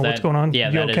 yes, what's going on?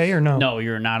 Yeah, you okay or no? No,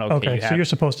 you're not okay. Okay, so you're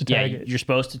supposed to tag it. You're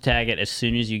supposed to tag it as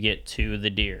soon as you get to the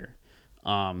deer,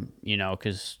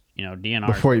 because DNR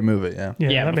before you move it, yeah.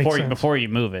 Yeah, that makes sense. before you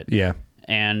move it. Yeah.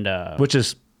 And which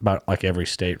is about like every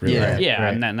state, really. Yeah. Right? yeah,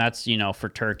 and that's for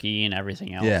turkey and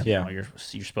everything else. Yeah. You're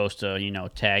supposed to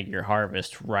tag your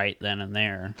harvest right then and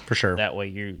there. For sure. That way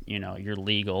you're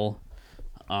legal.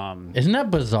 Isn't that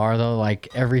bizarre though? Like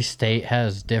every state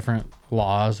has different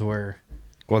laws where.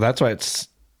 Well, that's why that's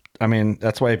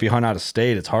why if you hunt out of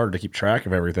state, it's hard to keep track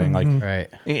of everything. Like, Right.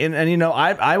 And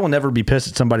I will never be pissed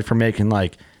at somebody for making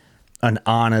like an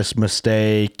honest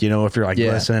mistake. If you're like,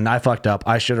 listen, I fucked up,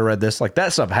 I should have read this. Like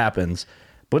that stuff happens.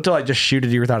 But to like just shoot a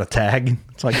deer without a tag,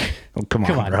 it's like, oh, come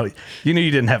on, bro. You knew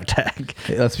you didn't have a tag.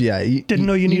 You didn't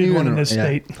know you needed one in this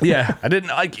state. Yeah, I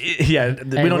didn't like. Yeah,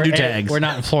 we don't do tags. We're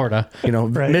not in Florida.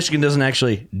 Right. Michigan doesn't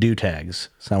actually do tags.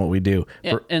 It's not what we do.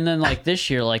 Yeah, and then like this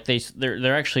year, like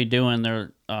they're actually doing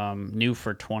their new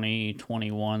for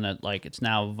 2021 that like it's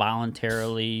now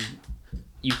voluntarily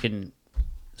you can.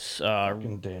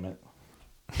 Damn it!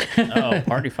 Oh,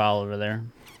 party foul over there.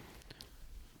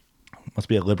 Must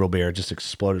be a liberal beer. It just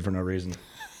exploded for no reason.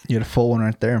 You had a full one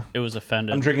right there. It was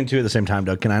offended. I'm drinking two at the same time,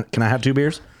 Doug. Can I have two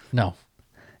beers? No.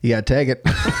 You gotta tag it.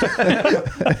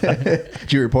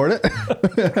 Did you report it?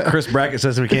 Chris Brackett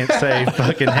says we can't say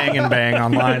fucking hang and bang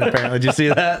online, apparently. Did you see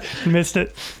that? Missed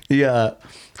it. Yeah.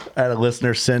 I had a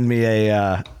listener send me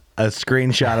a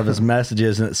screenshot of his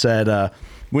messages, and it said,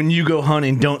 when you go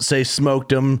hunting, don't say smoked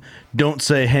them, don't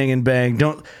say hang and bang,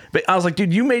 don't. But I was like,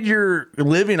 dude, you made your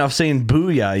living off saying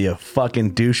booyah, you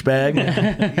fucking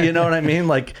douchebag. You know what I mean?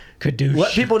 Like,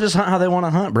 let people just hunt how they want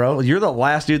to hunt, bro. You're the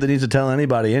last dude that needs to tell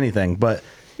anybody anything. But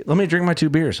let me drink my two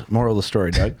beers. Moral of the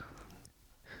story, Doug.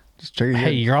 Just checking.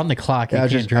 Hey, you're on the clock. I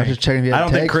was just checking if you had I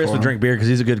don't think tags Chris for would him. drink beer because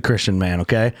he's a good Christian man,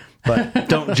 okay? But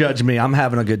don't judge me. I'm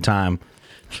having a good time.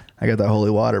 I got that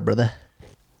holy water, brother.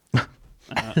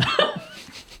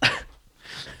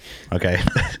 Okay.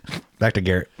 Back to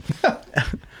Garrett.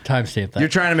 Timestamp that. You're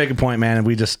trying to make a point, man, and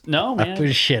we just... No, man. We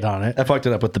just shit on it. I fucked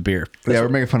it up with the beer. Yeah, we're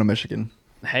making fun of Michigan.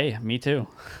 Hey, me too.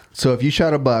 So if you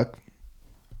shot a buck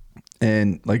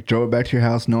and like drove it back to your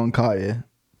house, no one caught you,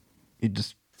 you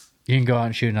just... You can go out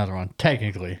and shoot another one,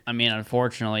 technically. I mean,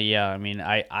 unfortunately, yeah. I mean,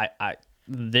 I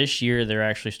this year they're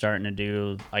actually starting to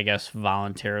do, I guess,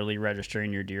 voluntarily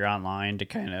registering your deer online to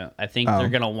kind of... I think they're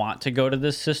going to want to go to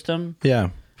this system. Yeah.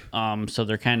 So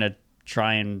they're kind of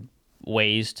trying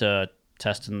ways to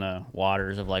test in the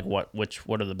waters of like what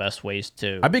are the best ways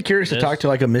to. I'd be curious to talk to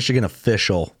like a Michigan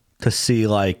official to see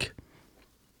like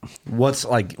what's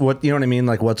like what you know what I mean,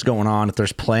 like what's going on, if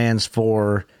there's plans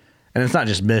for, and it's not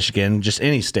just Michigan, just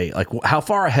any state. Like how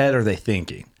far ahead are they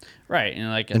thinking? Right, and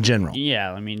like in general.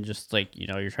 Yeah, I mean, just like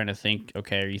you're trying to think.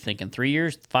 Okay, are you thinking 3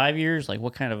 years, 5 years? Like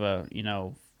what kind of a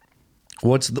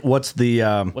What's the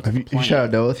Have you shot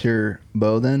a doe with your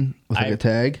bow then? With like a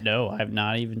tag? No, I've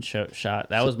not even shot.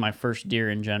 That was my first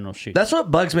deer in general shoot. That's what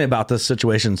bugs me about this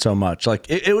situation so much. Like,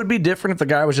 it would be different if the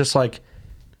guy was just like,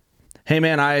 hey,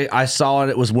 man, I saw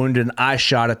it was wounded, and I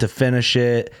shot it to finish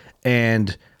it,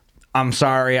 and I'm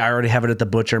sorry, I already have it at the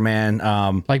butcher,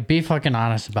 man. Like, be fucking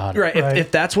honest about it. Right. If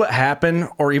that's what happened,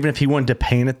 or even if he wanted to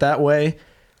paint it that way,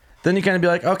 then you kind of be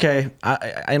like, okay,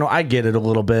 I get it a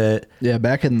little bit. Yeah,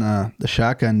 back in the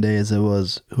shotgun days, it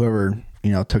was whoever,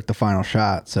 took the final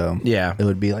shot. So yeah, it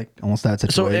would be like almost that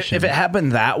situation. So if it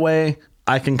happened that way,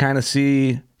 I can kind of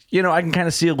see, a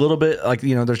little bit like,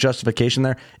 there's justification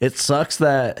there. It sucks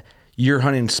that you're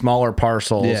hunting smaller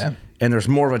parcels. Yeah. And there's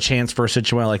more of a chance for a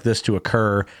situation like this to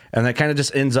occur. And that kind of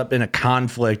just ends up in a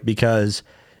conflict because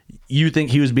you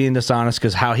think he was being dishonest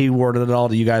because how he worded it all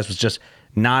to you guys was just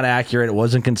not accurate. It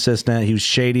wasn't consistent. He was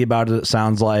shady about it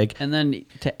sounds like. And then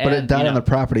to add... But it died on the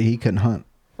property he couldn't hunt.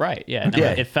 Right, yeah. No,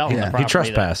 it fell on the property. He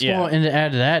trespassed. Well, and to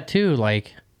add to that, too,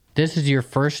 like, this is your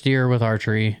first deer with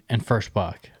archery and first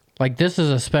buck. Like, this is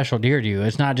a special deer to you.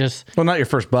 It's not just... Well, not your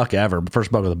first buck ever, but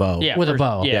first buck with a bow. Yeah, with a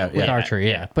bow. With archery,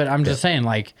 yeah. But I'm just saying,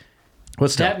 like,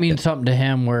 that means something to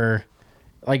him where...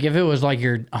 Like, if it was like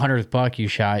your 100th buck you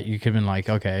shot, you could have been like,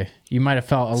 okay, you might have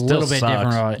felt a little bit different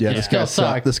about it. Yeah, this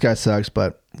guy sucks,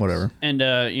 but whatever. And,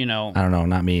 I don't know,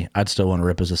 not me. I'd still want to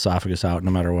rip his esophagus out no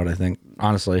matter what, I think.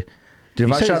 Honestly. Dude,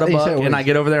 if I shot a buck and I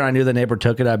get over there and I knew the neighbor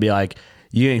took it, I'd be like,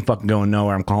 you ain't fucking going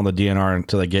nowhere. I'm calling the DNR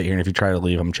until they get here. And if you try to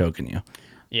leave, I'm choking you.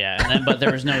 Yeah, and then, but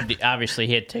there was no, obviously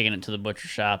he had taken it to the butcher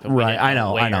shop. And right, I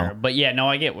know. But yeah, no,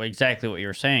 I get exactly what you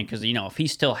were saying. Because, if he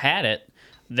still had it,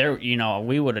 there,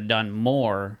 we would have done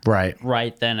more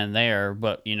right then and there.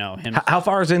 But him. How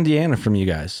far is Indiana from you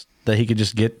guys that he could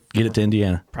just get it to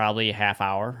Indiana? Probably a half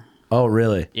hour. Oh,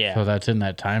 really? Yeah. So that's in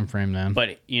that time frame then.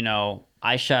 But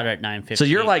I shot it at 9:50. So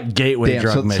you're like gateway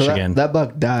drug Michigan. So that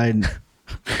buck died.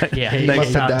 Yeah, he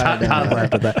must have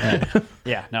died.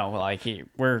 Yeah, no, like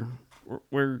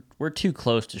we're too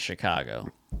close to Chicago.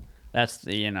 That's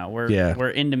the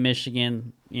we're into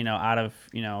Michigan, out of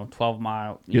 12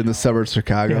 mile. You're in the suburbs of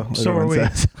Chicago. Yeah, so are we.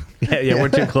 Yeah, we're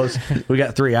too close. We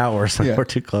got 3 hours. Yeah. We're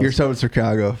too close. You're suburbs of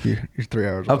Chicago. You're 3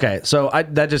 hours. Okay, so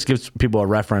that just gives people a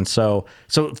reference. So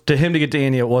to him to get to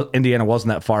Indiana wasn't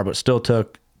that far, but still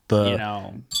took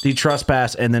the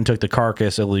trespass and then took the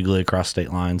carcass illegally across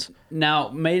state lines. Now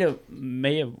may have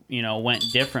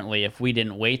went differently if we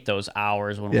didn't wait those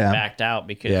hours when we backed out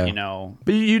because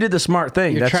But you did the smart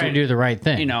thing. You're trying to do the right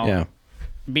thing.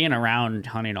 Being around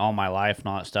hunting all my life and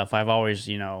all that stuff, I've always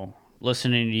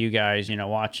listening to you guys,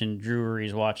 watching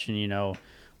Drury's, watching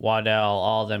Waddell,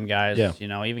 all them guys,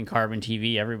 even Carbon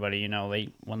TV, everybody,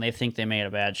 when they think they made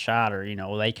a bad shot or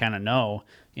they kind of know.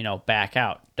 Back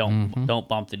out. Don't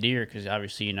bump the deer because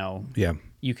obviously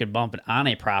you could bump it on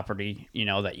a property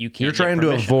that you can't. You're trying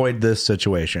to avoid this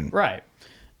situation, right?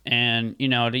 And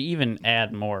to even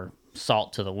add more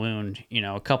salt to the wound,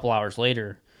 a couple hours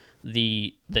later,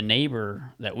 the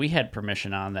neighbor that we had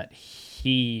permission on that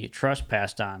he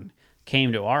trespassed on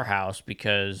came to our house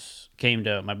came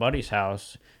to my buddy's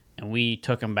house, and we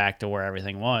took him back to where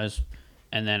everything was,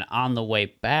 and then on the way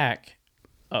back.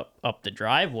 Up the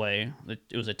driveway,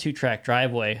 it was a 2-track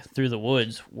driveway through the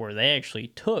woods where they actually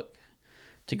took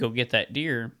to go get that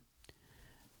deer.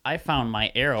 I found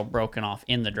my arrow broken off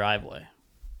in the driveway.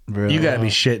 Really? You gotta be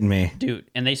shitting me,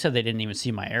 dude! And they said they didn't even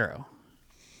see my arrow,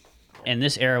 and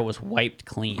this arrow was wiped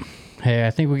clean. Hey,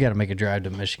 I think we got to make a drive to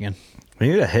Michigan. We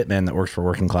need a hitman that works for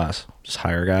working class. Just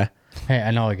hire a guy. Hey,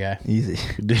 I know a guy. Easy.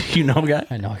 Do you know a guy?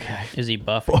 I know a guy. Is he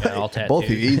buff and got all tattooed? Both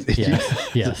of you easy.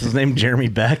 Yes. Is his name Jeremy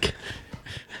Beck?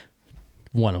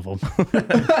 One of them.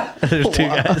 There's 2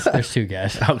 guys. There's 2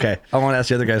 guys. Okay. I want to ask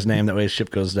the other guy's name. That way his ship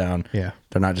goes down. Yeah.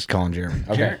 They're not just calling Jeremy.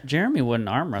 Okay. Jeremy wouldn't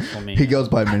arm wrestle me. He goes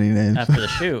by many names. After the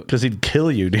shoot. Because he'd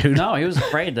kill you, dude. No, he was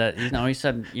afraid that, he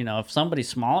said, if somebody's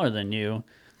smaller than you,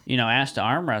 asked to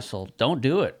arm wrestle, don't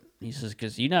do it. He says,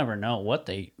 because you never know what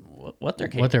they're capable. What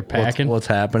they're packing. What's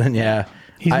happening, yeah.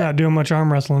 He's not doing much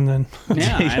arm wrestling then.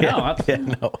 Yeah, I know.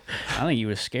 No. I think he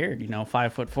was scared,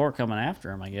 5'4" coming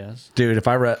after him, I guess. Dude, if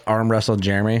I arm wrestled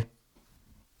Jeremy,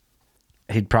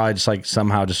 he'd probably just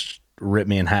somehow just rip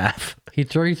me in half. He'd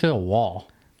throw you through a wall.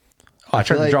 Oh, I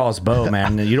tried to draw his bow,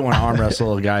 man. You don't want to arm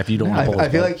wrestle a guy if you don't want to pull his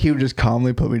I feel bow. like he would just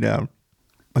calmly put me down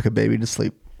like a baby to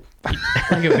sleep.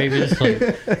 Like a baby to sleep.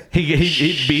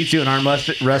 He beats you in arm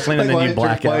wrestling and then you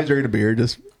black out. Why is drinking a beer?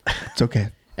 Just, it's okay.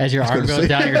 As your arm goes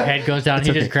down, your head goes down.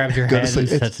 He just grabs your head and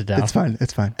sets it down. It's fine.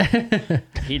 It's fine.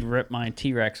 He'd rip my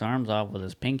T-Rex arms off with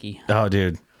his pinky. Oh,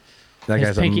 dude. That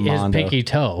guy's a his mondo. pinky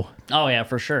toe. Oh yeah,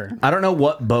 for sure. I don't know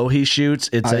what bow he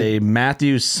shoots. It's a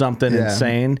Matthews something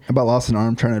insane. I about lost an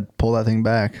arm trying to pull that thing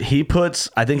back. He puts,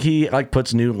 I think he like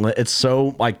puts new. It's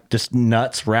so like just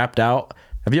nuts wrapped out.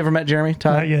 Have you ever met Jeremy?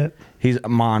 Todd? Not yet. He's a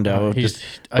mondo. He's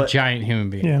a giant human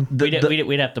being. Yeah.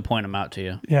 We'd have to point him out to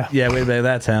you. Yeah. Yeah,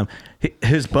 that's him.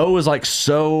 His bow is like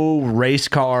so race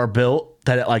car built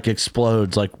that it like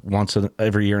explodes like once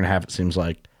every year and a half. It seems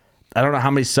like. I don't know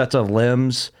how many sets of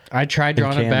limbs. I tried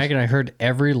drawing it back and I heard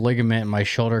every ligament in my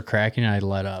shoulder cracking and I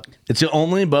let up. It's the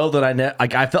only bow that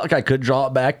I felt like I could draw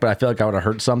it back, but I feel like I would have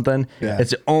hurt something. Yeah.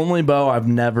 It's the only bow I've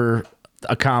never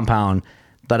a compound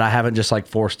that I haven't just like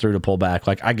forced through to pull back.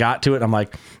 Like I got to it, and I'm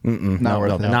like,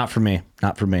 not for me,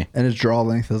 not for me. And his draw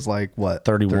length is like what,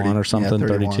 31 or something,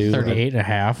 32, 38 and a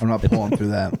half. I'm not pulling through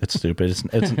that. It's stupid.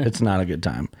 It's not a good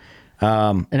time.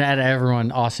 And out of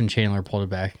everyone, Austin Chandler pulled it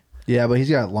back. Yeah, but he's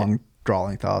got long draw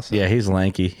length also. Yeah, he's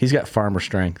lanky. He's got farmer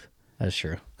strength. That's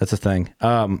true. That's the thing.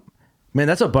 Man,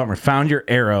 that's a bummer. Found your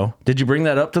arrow. Did you bring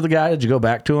that up to the guy? Did you go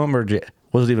back to him, or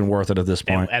was it even worth it at this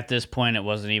point? At this point, it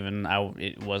wasn't even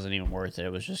worth it.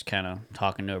 It was just kind of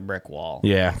talking to a brick wall.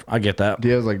 Yeah, I get that. Do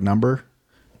you have like number?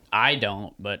 I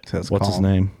don't, but what's his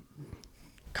name?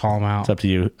 Call him out. It's up to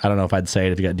you. I don't know if I'd say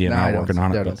it if you got DNR working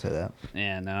on it. Don't say that.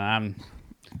 Yeah, no,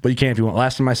 But you can if you want.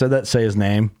 Last time I said that, say his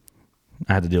name.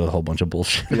 I had to deal with a whole bunch of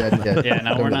bullshit. Yeah,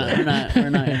 no, we're not gonna do that.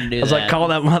 I was like, call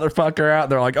that motherfucker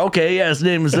out. They're like, okay, yeah, his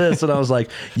name is this, and I was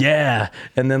like, yeah.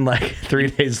 And then like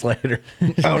 3 days later,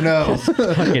 oh no,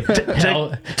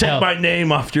 take my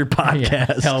name off your podcast.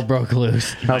 Yeah, hell broke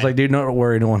loose. I was like, dude, don't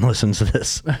worry, no one listens to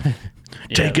this.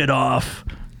 Take it off.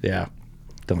 Yeah,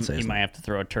 don't say. You might have to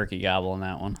throw a turkey gobble on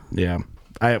that one. Yeah.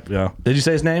 Did you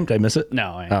say his name? Did I miss it?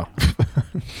 No.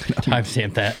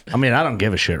 Timestamp that. I mean, I don't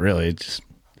give a shit, really.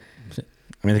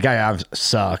 The guy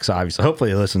sucks, obviously.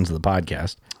 Hopefully he listens to the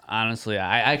podcast. Honestly,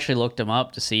 I actually looked him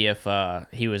up to see if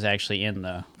he was actually in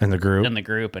the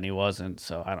group, and he wasn't.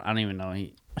 So I don't even know.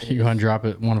 You want to drop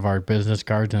one of our business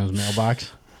cards in his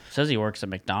mailbox? Says he works at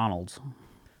McDonald's.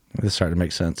 This started to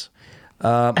make sense.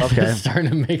 Okay. It's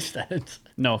starting to make sense.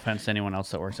 No offense to anyone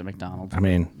else that works at McDonald's. I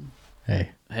mean,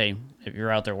 hey, if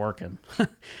you're out there working.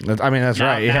 I mean, that's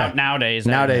right. Yeah. Nowadays,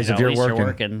 if you're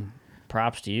working,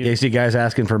 props to you. Yeah, you see guys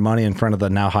asking for money in front of the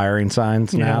now hiring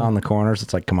signs now on the corners.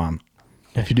 It's like, come on.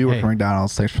 If you do work for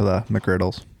McDonald's, thanks for the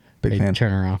McGriddles. Big fan.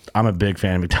 Turn around. I'm a big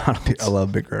fan of McDonald's. Dude, I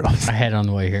love McGriddles. I had it on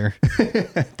the way here.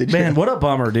 Man, what a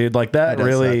bummer, dude. Like that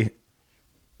really...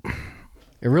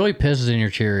 It really pisses in your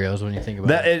Cheerios when you think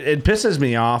about it. It pisses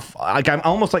me off. Like I'm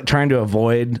almost like trying to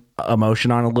avoid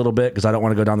emotion on it a little bit because I don't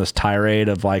want to go down this tirade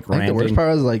of like ranting. The worst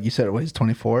part was like you said it weighs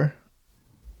 24.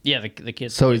 Yeah, the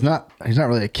kid. So he's not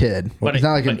really a kid. But he's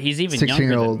not like he's even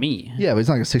younger than me. Yeah, but he's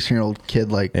not like a 16-year-old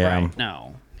kid. Like right?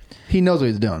 No. He knows what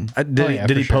he's doing.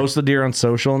 Did he post the deer on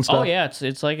social and stuff? Oh yeah,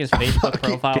 it's like his Facebook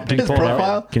profile. Can you pull it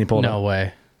up? Can you pull it up? No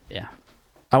way. Yeah.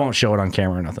 I won't show it on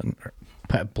camera or nothing.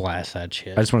 Blast that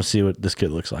shit. I just want to see what this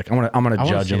kid looks like. I'm gonna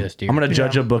judge him. I'm gonna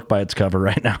judge a book by its cover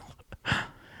right now.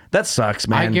 That sucks,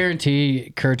 man. I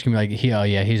guarantee Kurt's gonna be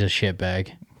like, he's a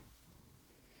shitbag.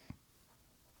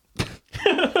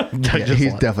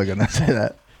 He's definitely gonna say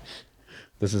that.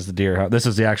 This is the deer. Huh? This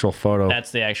is the actual photo.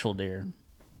 That's the actual deer.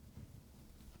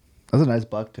 That's a nice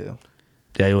buck too.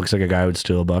 Yeah, he looks like a guy who would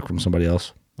steal a buck from somebody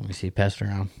else. Let me see. Pass it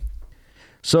around.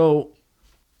 So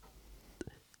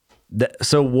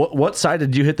what side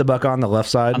did you hit the buck on? The left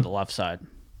side? On the left side.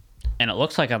 And it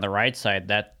looks like on the right side,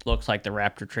 that looks like the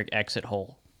Raptor Trick exit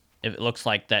hole. If it looks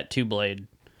like that 2-blade.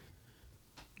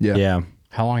 Yeah.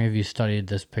 How long have you studied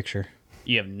this picture?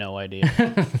 You have no idea.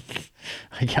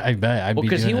 I bet.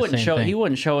 Because he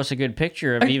wouldn't show us a good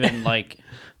picture of even like.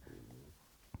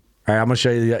 All right, I'm gonna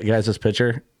show you guys this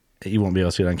picture. You won't be able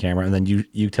to see it on camera, and then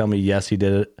you tell me yes he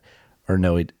did it, or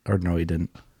no he didn't.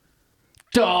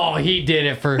 Oh, he did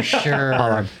it for sure.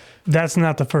 Hold on. That's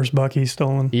not the first buck he's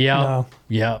stolen. Yeah. No.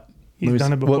 Yep. He's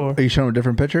done it before. Are you showing a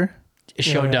different picture?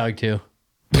 Show Doug too.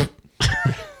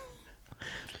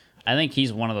 I think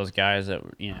he's one of those guys that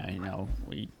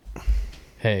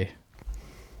Hey.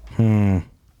 Let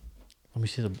me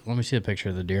see the picture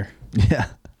of the deer. Yeah.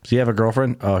 Does he have a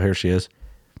girlfriend? Oh, here she is.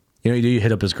 You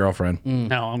hit up his girlfriend.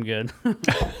 No, I'm good.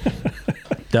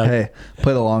 Doug. Hey,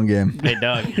 play the long game. Hey,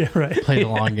 Doug. Yeah, right. Play the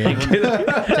long game.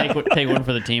 Take one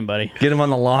for the team, buddy. Get him on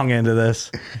the long end of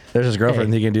this. There's his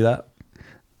girlfriend. Hey. He can do that.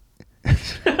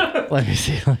 Let me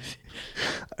see.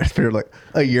 I just figured like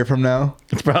a year from now,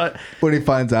 it's probably when he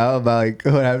finds out about like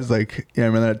what happens, like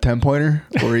remember that 10-pointer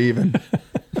or even.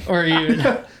 Or you.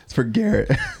 It's for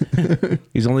Garrett.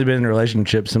 He's only been in a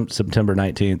relationship since September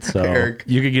 19th, so Eric.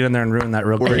 you could get in there and ruin that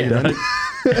real quick, Doug.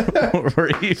 We're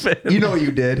even. You know what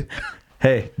you did.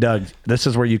 Hey, Doug, this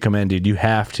is where you come in, dude. You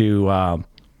have to, you're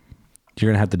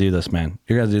going to have to do this, man.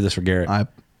 You're going to do this for Garrett. I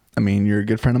mean, you're a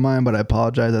good friend of mine, but I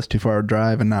apologize. That's too far to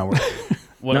drive, and now we're...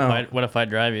 What if I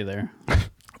drive you there?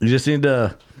 You just need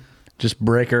to just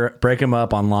break him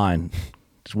up online.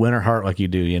 Just win her heart like you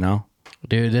do, you know?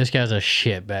 Dude, this guy's a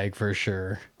shitbag for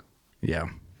sure. Yeah.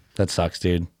 That sucks,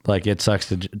 dude. Like, it sucks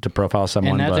to profile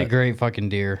someone. And that's a great fucking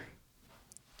deer.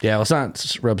 Yeah, let's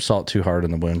not rub salt too hard in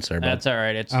the wounds there. That's all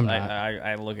right.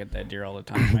 I look at that deer all the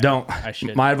time. Don't. I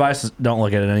should. My advice is don't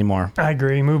look at it anymore. I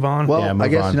agree. Move on. Well, Yeah, move I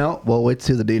guess, on. we'll wait to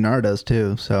see the DNR does,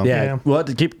 too. So Yeah, we'll have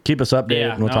to keep us updated,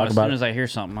 Yeah, and we'll talk as about soon it. as I hear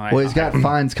something. Well, he's got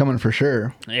fines coming for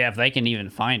sure. Yeah, if they can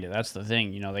even find it, that's the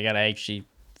thing. You know, they got to actually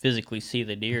physically see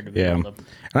the deer to be Yeah. able to.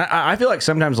 And I feel like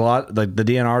sometimes a lot, like the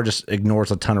DNR just ignores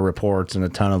a ton of reports and a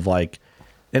ton of like,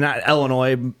 in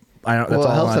Illinois, I don't. Well, That's it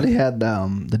all helps that he had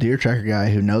the deer tracker guy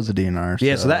who knows the DNR.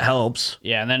 Yeah, so that helps.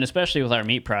 Yeah, and then especially with our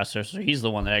meat processor, he's the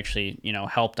one that actually,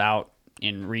 helped out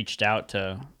and reached out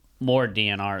to more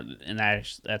DNR, and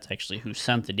that's actually who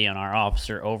sent the DNR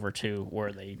officer over to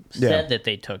where they said that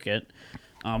they took it.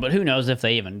 But who knows if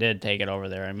they even did take it over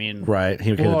there? I mean, right?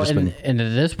 He could have just been. And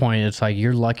at this point, it's like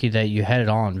you're lucky that you had it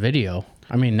all on video.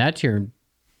 I mean, that's your.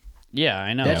 Yeah,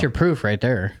 I know. That's your proof right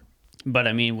there. But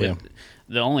I mean, with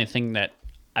the only thing that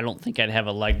I don't think I'd have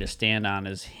a leg to stand on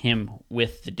is him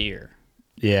with the deer.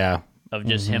 Yeah. Of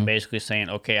just him basically saying,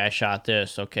 "Okay, I shot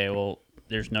this. Okay, well,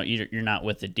 there's no, you're not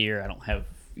with the deer. I don't have."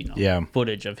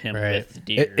 Footage of him with the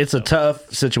deer. It's a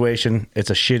tough situation. It's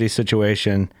a shitty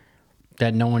situation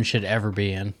that no one should ever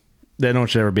be in.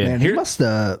 Man, he must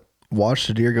watch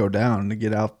the deer go down to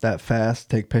get out that fast,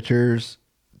 take pictures,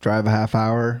 drive a half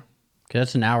hour.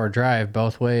 That's an hour drive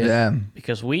both ways. Yeah,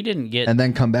 because we didn't get and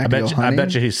then come back. I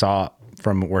bet you he saw it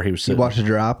from where he was sitting. He watched the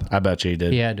drop. I bet you he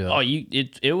did. Yeah, do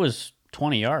it. It was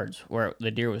 20 yards where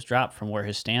the deer was dropped from where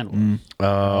his stand was.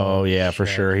 Oh yeah, for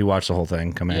sure. He watched the whole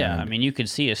thing come in. Yeah, I mean, you could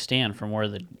see his stand from where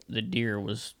the deer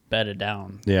was bedded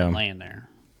down. Yeah, laying there.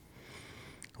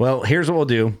 Well, here's what we'll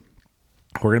do.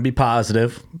 We're gonna be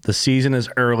positive. The season is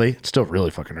early. It's still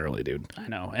really fucking early, dude. I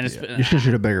know, and you should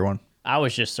shoot a bigger one. I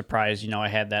was just surprised, I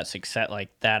had that success, like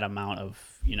that amount of,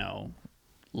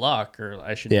 luck, or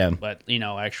I should, but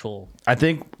actual. I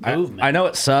think movement. I know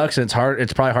it sucks and it's hard.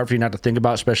 It's probably hard for you not to think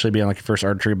about, especially being like your first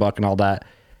archery buck and all that.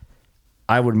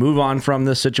 I would move on from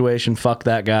this situation. Fuck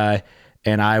that guy,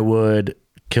 and I would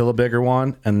kill a bigger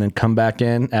one, and then come back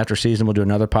in after season. We'll do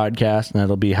another podcast, and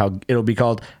it'll be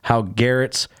called "How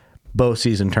Garett's Bow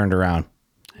Season Turned Around."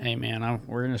 Hey man,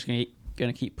 we're just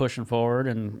gonna keep pushing forward,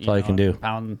 and that's all you can do.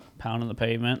 Pounding the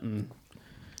pavement and.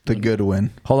 The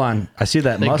Goodwin. Hold on, I see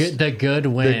that mustache. The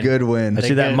Goodwin. The Goodwin. I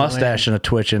see that mustache and a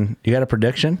twitching. You got a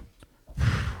prediction?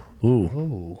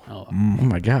 Ooh. Oh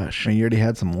my gosh. I mean, you already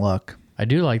had some luck. I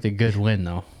do like the Goodwin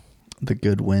though. The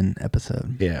Goodwin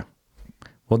episode. Yeah.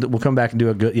 We'll come back and do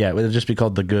a good. Yeah, it'll just be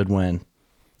called the Goodwin.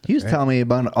 He was telling me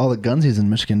about all the gun season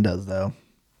Michigan does, though.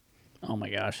 Oh my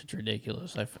gosh, it's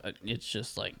ridiculous. It's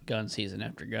just like gun season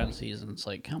after gun season. It's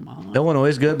like, come on. Illinois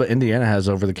is good, but Indiana has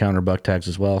over-the-counter buck tags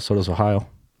as well. So does Ohio.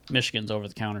 Michigan's over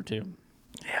the counter too.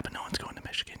 Yeah, but no one's going to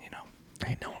Michigan,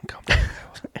 Ain't no one coming.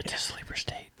 It's a sleeper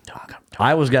state.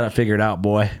 Iowa's got it figured out,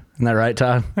 boy. Isn't that right,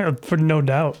 Todd? For no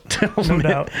doubt. No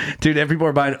doubt. Dude, if people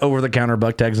are buying over-the-counter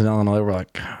buck tags in Illinois, we're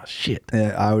like, oh, shit.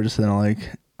 Yeah, I was just then like,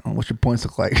 what's your points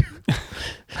look like?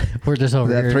 We're just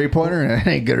over that here. 3-pointer, it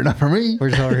ain't good enough for me.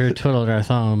 We're just over here twiddling our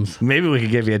thumbs. Maybe we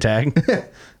could give you a tag.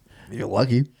 You're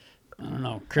lucky. I don't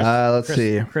know. Let's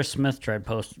see. Chris Smith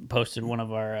posted one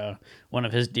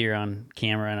of his deer on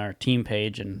camera on our team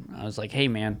page, and I was like, "Hey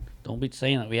man, don't be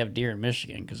saying that we have deer in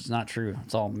Michigan because it's not true.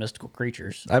 It's all mystical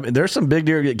creatures." I mean, there's some big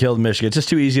deer get killed in Michigan. It's just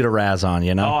too easy to razz on,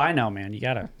 Oh, I know, man. You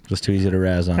gotta. Just too easy to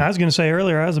razz on. I was going to say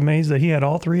earlier, I was amazed that he had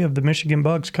all 3 of the Michigan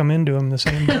bucks come into him the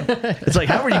same day. It's like,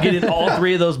 how are you getting all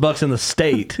 3 of those bucks in the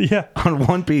state? Yeah. On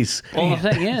one piece. Well,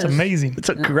 the thing is, it's amazing. It's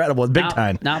incredible. It's big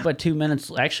time. Not but 2 minutes.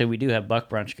 Actually, we do have buck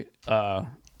brunch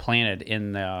planted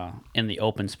in the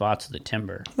open spots of the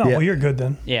timber. Oh, well, you're good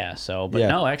then. Yeah. So, but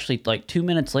no, actually, like 2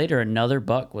 minutes later, another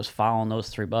buck was following those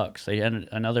 3 bucks. They ended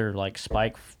another like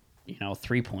spike,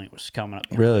 3-point was coming up.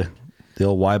 Really, the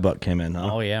old Y buck came in,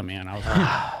 huh? Oh yeah, man. I was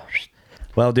like,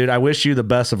 well, dude, I wish you the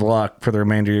best of luck for the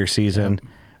remainder of your season.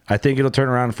 Yep. I think it'll turn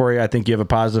around for you. I think you have a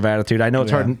positive attitude. I know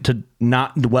it's hard to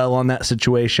not dwell on that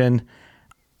situation,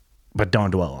 but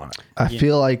don't dwell on it. I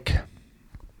feel like.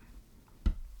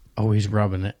 Oh, he's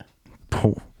rubbing it.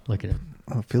 Oh. Look at it.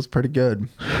 Oh, it feels pretty good.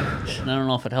 I don't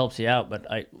know if it helps you out, but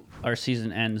our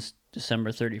season ends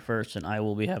December 31st, and I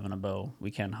will be having a bow.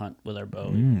 We can hunt with our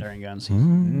bow during gun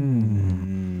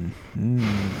season.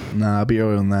 Nah, I'll be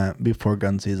earlier than that, before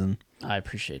gun season. I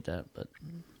appreciate that, but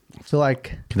I feel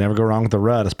like Can never go wrong with the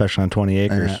rut, especially on 20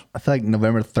 acres. I feel like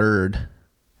November 3rd.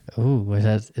 Ooh, is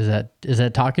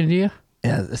that talking to you?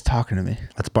 Yeah, it's talking to me.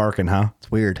 That's barking, huh?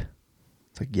 It's weird.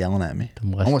 It's like yelling at me.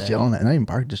 mustache. Almost yelling at me. Not even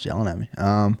barking, just yelling at me.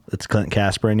 It's Clint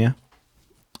Casper in you.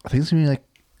 I think it's gonna be like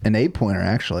an 8-pointer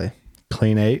actually.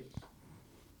 Clean 8.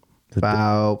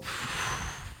 About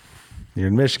You're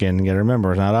in Michigan. You got to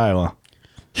remember, it's not Iowa.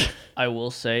 I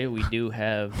will say we do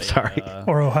have a, Sorry.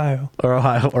 Or Ohio. Or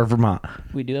Ohio or Vermont.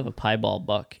 we do have a piebald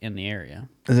buck in the area.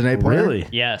 is it an 8-pointer? Really?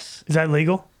 Yes. Is that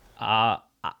legal?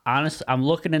 Honestly, I'm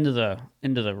looking into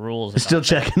the rules. Still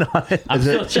checking on it. I'm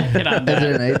still checking on Is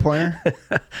it that. an 8-pointer?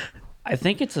 I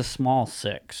think it's a small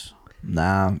 6.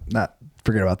 Nah, not.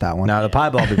 Forget about that one. Now the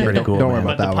piebald would be pretty cool. Don't worry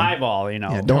man. about But that the one. piebald,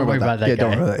 Yeah, don't worry about that. Yeah,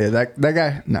 don't worry about that. Yeah, that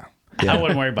guy. No. I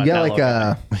wouldn't worry about You that.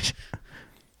 got like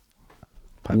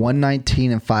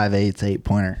 119 and 5/8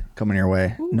 8-pointer coming your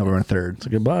way. November 3rd. It's a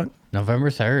good buck. November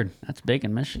 3rd. That's big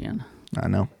in Michigan. I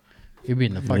know. You'd be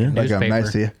in the fucking Like newspaper. I'm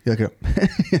nice to you. You look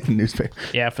up newspaper.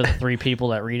 Yeah, for the 3 people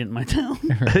that read it in my town.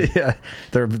 Yeah,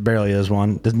 there barely is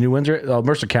one. Does New Windsor?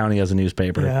 Mercer County has a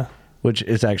newspaper. Yeah. Which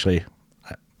is actually,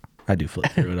 I do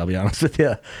flip through it. I'll be honest with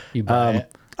you. You buy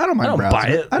it. I don't mind I don't browsing buy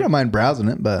it. it. I don't mind browsing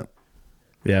it, but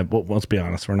Yeah, but let's be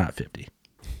honest, we're not 50.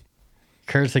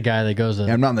 Kurt's the guy that goes to,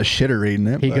 I'm not in the shitter reading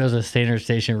it. he but goes to Standard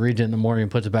Station, reads it in the morning,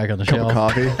 and puts it back on the cup of shelf.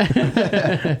 coffee.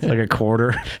 It's like a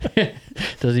quarter.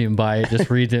 Doesn't even buy it, just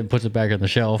reads it and puts it back on the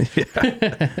shelf.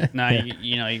 No,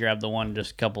 you grab the one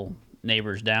just a couple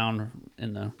neighbors down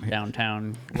in the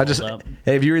downtown. I just, rolled up.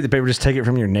 hey, if you read the paper, just take it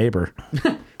from your neighbor.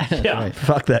 Yeah.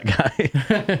 Fuck that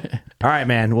guy. All right,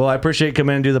 man. Well, I appreciate you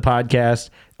coming and do the podcast.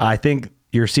 I think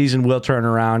your season will turn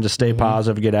around. Just stay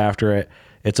positive, get after it.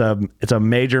 It's a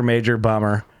major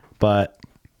bummer, but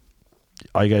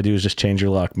all you gotta do is just change your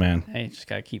luck, man. Hey, just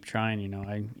gotta keep trying.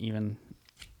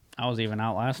 I was even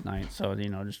out last night, so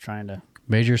just trying to.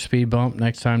 Major speed bump.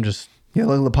 Next time, just Yeah,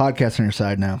 look at the podcast on your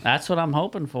side now. That's what I'm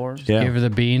hoping for. Yeah. give her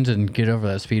the beans and get over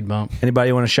that speed bump. Anybody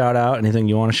you want to shout out? Anything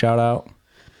you want to shout out?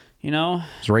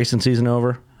 Is racing season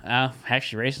over?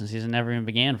 Actually, racing season never even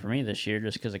began for me this year,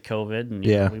 just because of COVID. And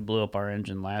Yeah. we blew up our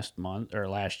engine last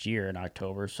year in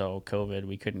October. So COVID,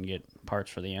 we couldn't get parts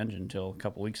for the engine until a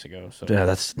couple weeks ago. So Yeah,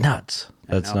 that's nuts.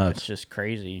 That's nuts. It's just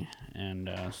crazy. And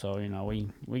so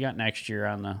we got next year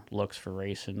on the looks for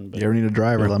racing. But You ever need a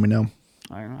driver, let me know.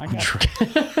 I got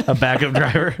you. A backup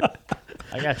driver.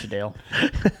 I got you, Dale.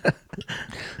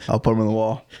 I'll put him on the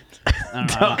wall.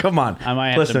 Oh, come on. I might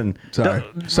have Listen. Sorry.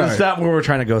 Sorry. That's not where we're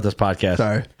trying to go with this podcast.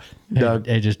 Sorry. Doug.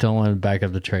 Hey, just don't let him back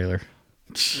up the trailer.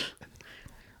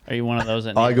 Are you one of those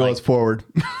that All I need, go like, is forward.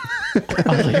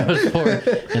 All he goes forward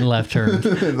and left turn.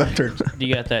 Left turn. do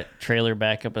you got that trailer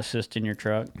backup assist in your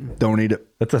truck? Don't need it.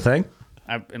 That's a thing?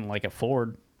 In like a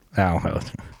Ford. Oh, I'm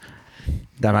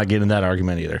not getting in that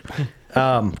argument either.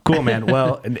 Cool, man.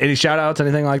 Well, any shout outs,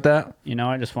 anything like that?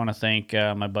 I just want to thank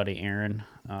my buddy Aaron,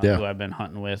 Yeah. who I've been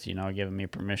hunting with, giving me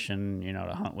permission,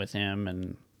 to hunt with him.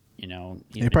 And,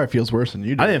 He probably feels worse than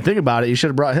you do. I didn't think about it. You should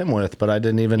have brought him with, but I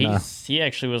didn't even. he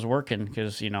actually was working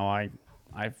because,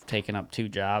 I've taken up 2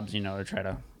 jobs, to try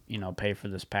to, pay for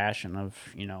this passion of,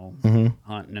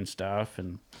 hunting and stuff.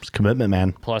 And It's commitment,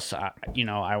 man. plus, I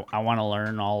want to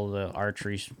learn all the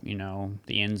archery,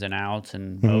 the ins and outs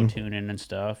and bow tuning and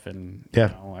stuff. And,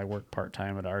 Yeah. I work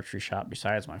part-time at an archery shop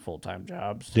besides my full-time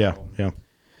job. So, Yeah.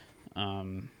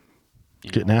 you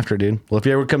Getting know, after it, dude. Well, if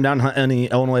you ever come down to hunt any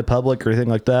Illinois public or anything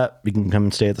like that, you can come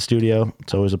and stay at the studio.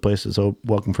 It's always a place that's so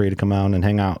welcome for you to come out and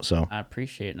hang out. So, I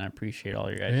appreciate it, and I appreciate all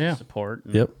your guys' support.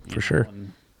 And, Yep, you for sure.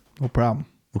 and No problem.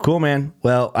 well, cool, man.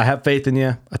 Well, I have faith in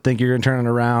you. I think you're going to turn it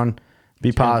around.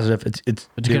 Be positive. It's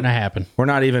It's going to happen. We're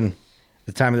not even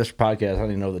the time of this podcast. I don't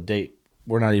even know the date.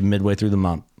 We're not even midway through the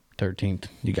month. 13th.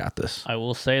 You got this. I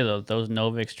will say, though, those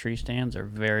Novix tree stands are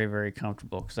very, very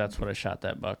comfortable because that's what I shot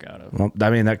that buck out of. Well, I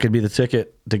mean, that could be the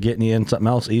ticket to getting you in something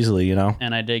else easily,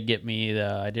 And I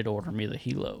did order me the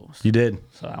Helos. You did.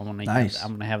 So I want to. Nice.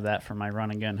 I'm gonna have that for my run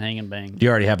and gun hang and bang. You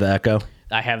already have the Echo.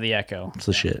 I have the Echo. It's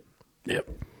the shit. Yep.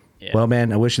 Yeah. Well,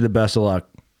 man, I wish you the best of luck.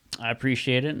 I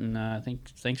appreciate it, and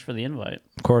thanks for the invite.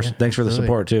 Of course. Thanks for the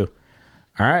support, too.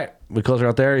 All right. We close her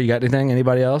out there. You got anything?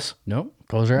 Anybody else? Nope.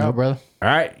 Close her out, brother. All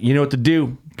right. You know what to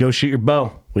do. Go shoot your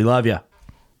bow. We love you.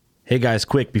 Hey, guys,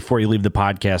 quick, before you leave the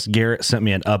podcast, Garett sent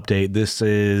me an update.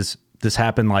 This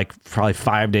happened like probably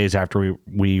 5 days after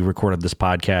we recorded this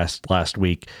podcast last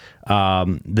week.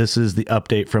 This is the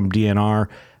update from DNR.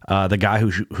 the guy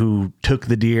who took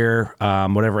the deer,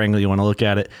 whatever angle you want to look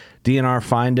at it. DNR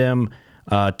fined him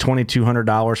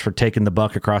 $2,200 for taking the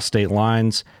buck across state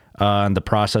lines. And the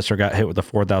processor got hit with a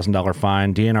 $4,000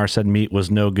 fine. DNR said meat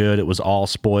was no good. It was all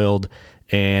spoiled.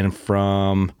 And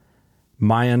from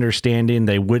my understanding,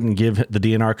 the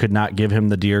DNR could not give him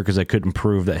the deer because they couldn't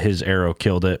prove that his arrow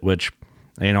killed it, which,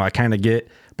 I kind of get,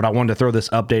 but I wanted to throw this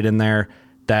update in there.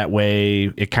 That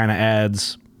way it kind of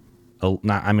adds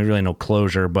really no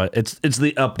closure, but it's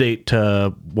the update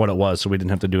to what it was. So we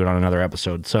didn't have to do it on another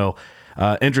episode. So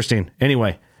interesting.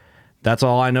 Anyway, that's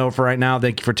all I know for right now.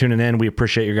 Thank you for tuning in. We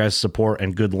appreciate your guys' support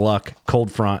and good luck.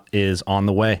 Cold front is on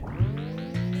the way.